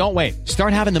bonuses. So don't wait.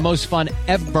 Start having the most fun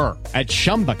ever at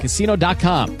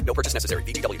ChumbaCasino.com. No purchase necessary.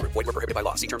 VGW Group. Void where prohibited by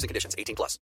law. See terms and conditions.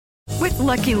 18+. With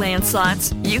Lucky Land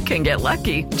Slots, you can get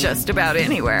lucky just about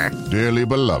anywhere. Dearly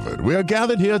beloved, we are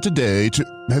gathered here today to...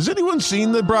 Has anyone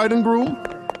seen the bride and groom?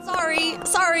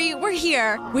 Sorry, we're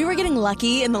here. We were getting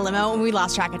lucky in the limo and we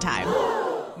lost track of time.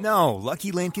 No,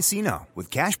 Lucky Land Casino, with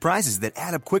cash prizes that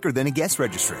add up quicker than a guest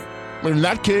registry. In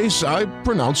that case, I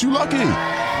pronounce you lucky.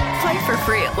 Play for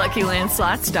free at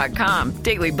LuckyLandSlots.com.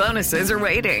 Daily bonuses are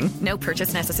waiting. No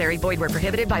purchase necessary. Void where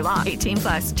prohibited by law.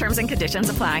 18+. Terms and conditions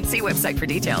apply. See website for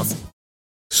details.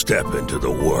 Step into the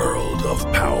world of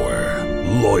power,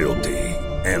 loyalty,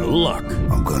 and luck.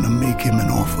 I'm gonna make him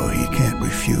an offer he can't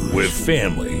refuse. With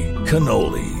family,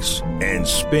 cannolis, and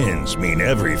spins mean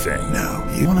everything. Now,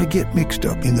 you wanna get mixed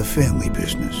up in the family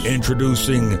business.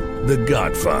 Introducing The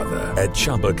Godfather at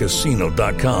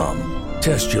ChumbaCasino.com.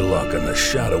 Test your luck in the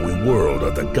shadowy world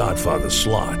of The Godfather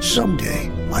slot. Someday,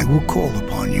 I will call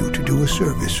upon you to do a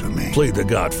service for me. Play The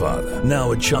Godfather,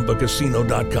 now at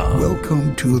ChumbaCasino.com.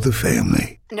 Welcome to the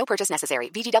family. No purchase necessary.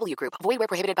 VGW Group. Void where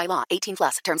prohibited by law.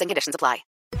 18+. Terms and conditions apply.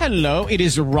 Hello, it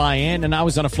is Ryan, and I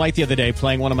was on a flight the other day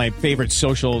playing one of my favorite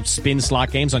social spin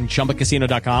slot games on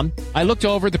ChumbaCasino.com. I looked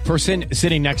over at the person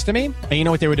sitting next to me, and you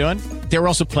know what they were doing? They were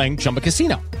also playing Chumba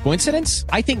Casino. Coincidence?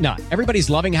 I think not. Everybody's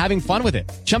loving having fun with it.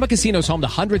 Chumba Casino is home to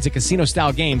hundreds of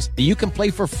casino-style games that you can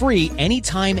play for free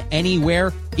anytime,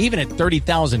 anywhere, even at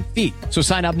 30,000 feet. So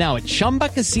sign up now at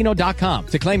ChumbaCasino.com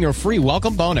to claim your free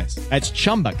welcome bonus. That's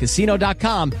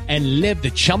ChumbaCasino.com and live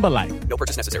the Chumba life. No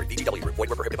purchase necessary. VGW Group. Void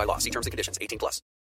where prohibited by law. See terms and conditions. 18+.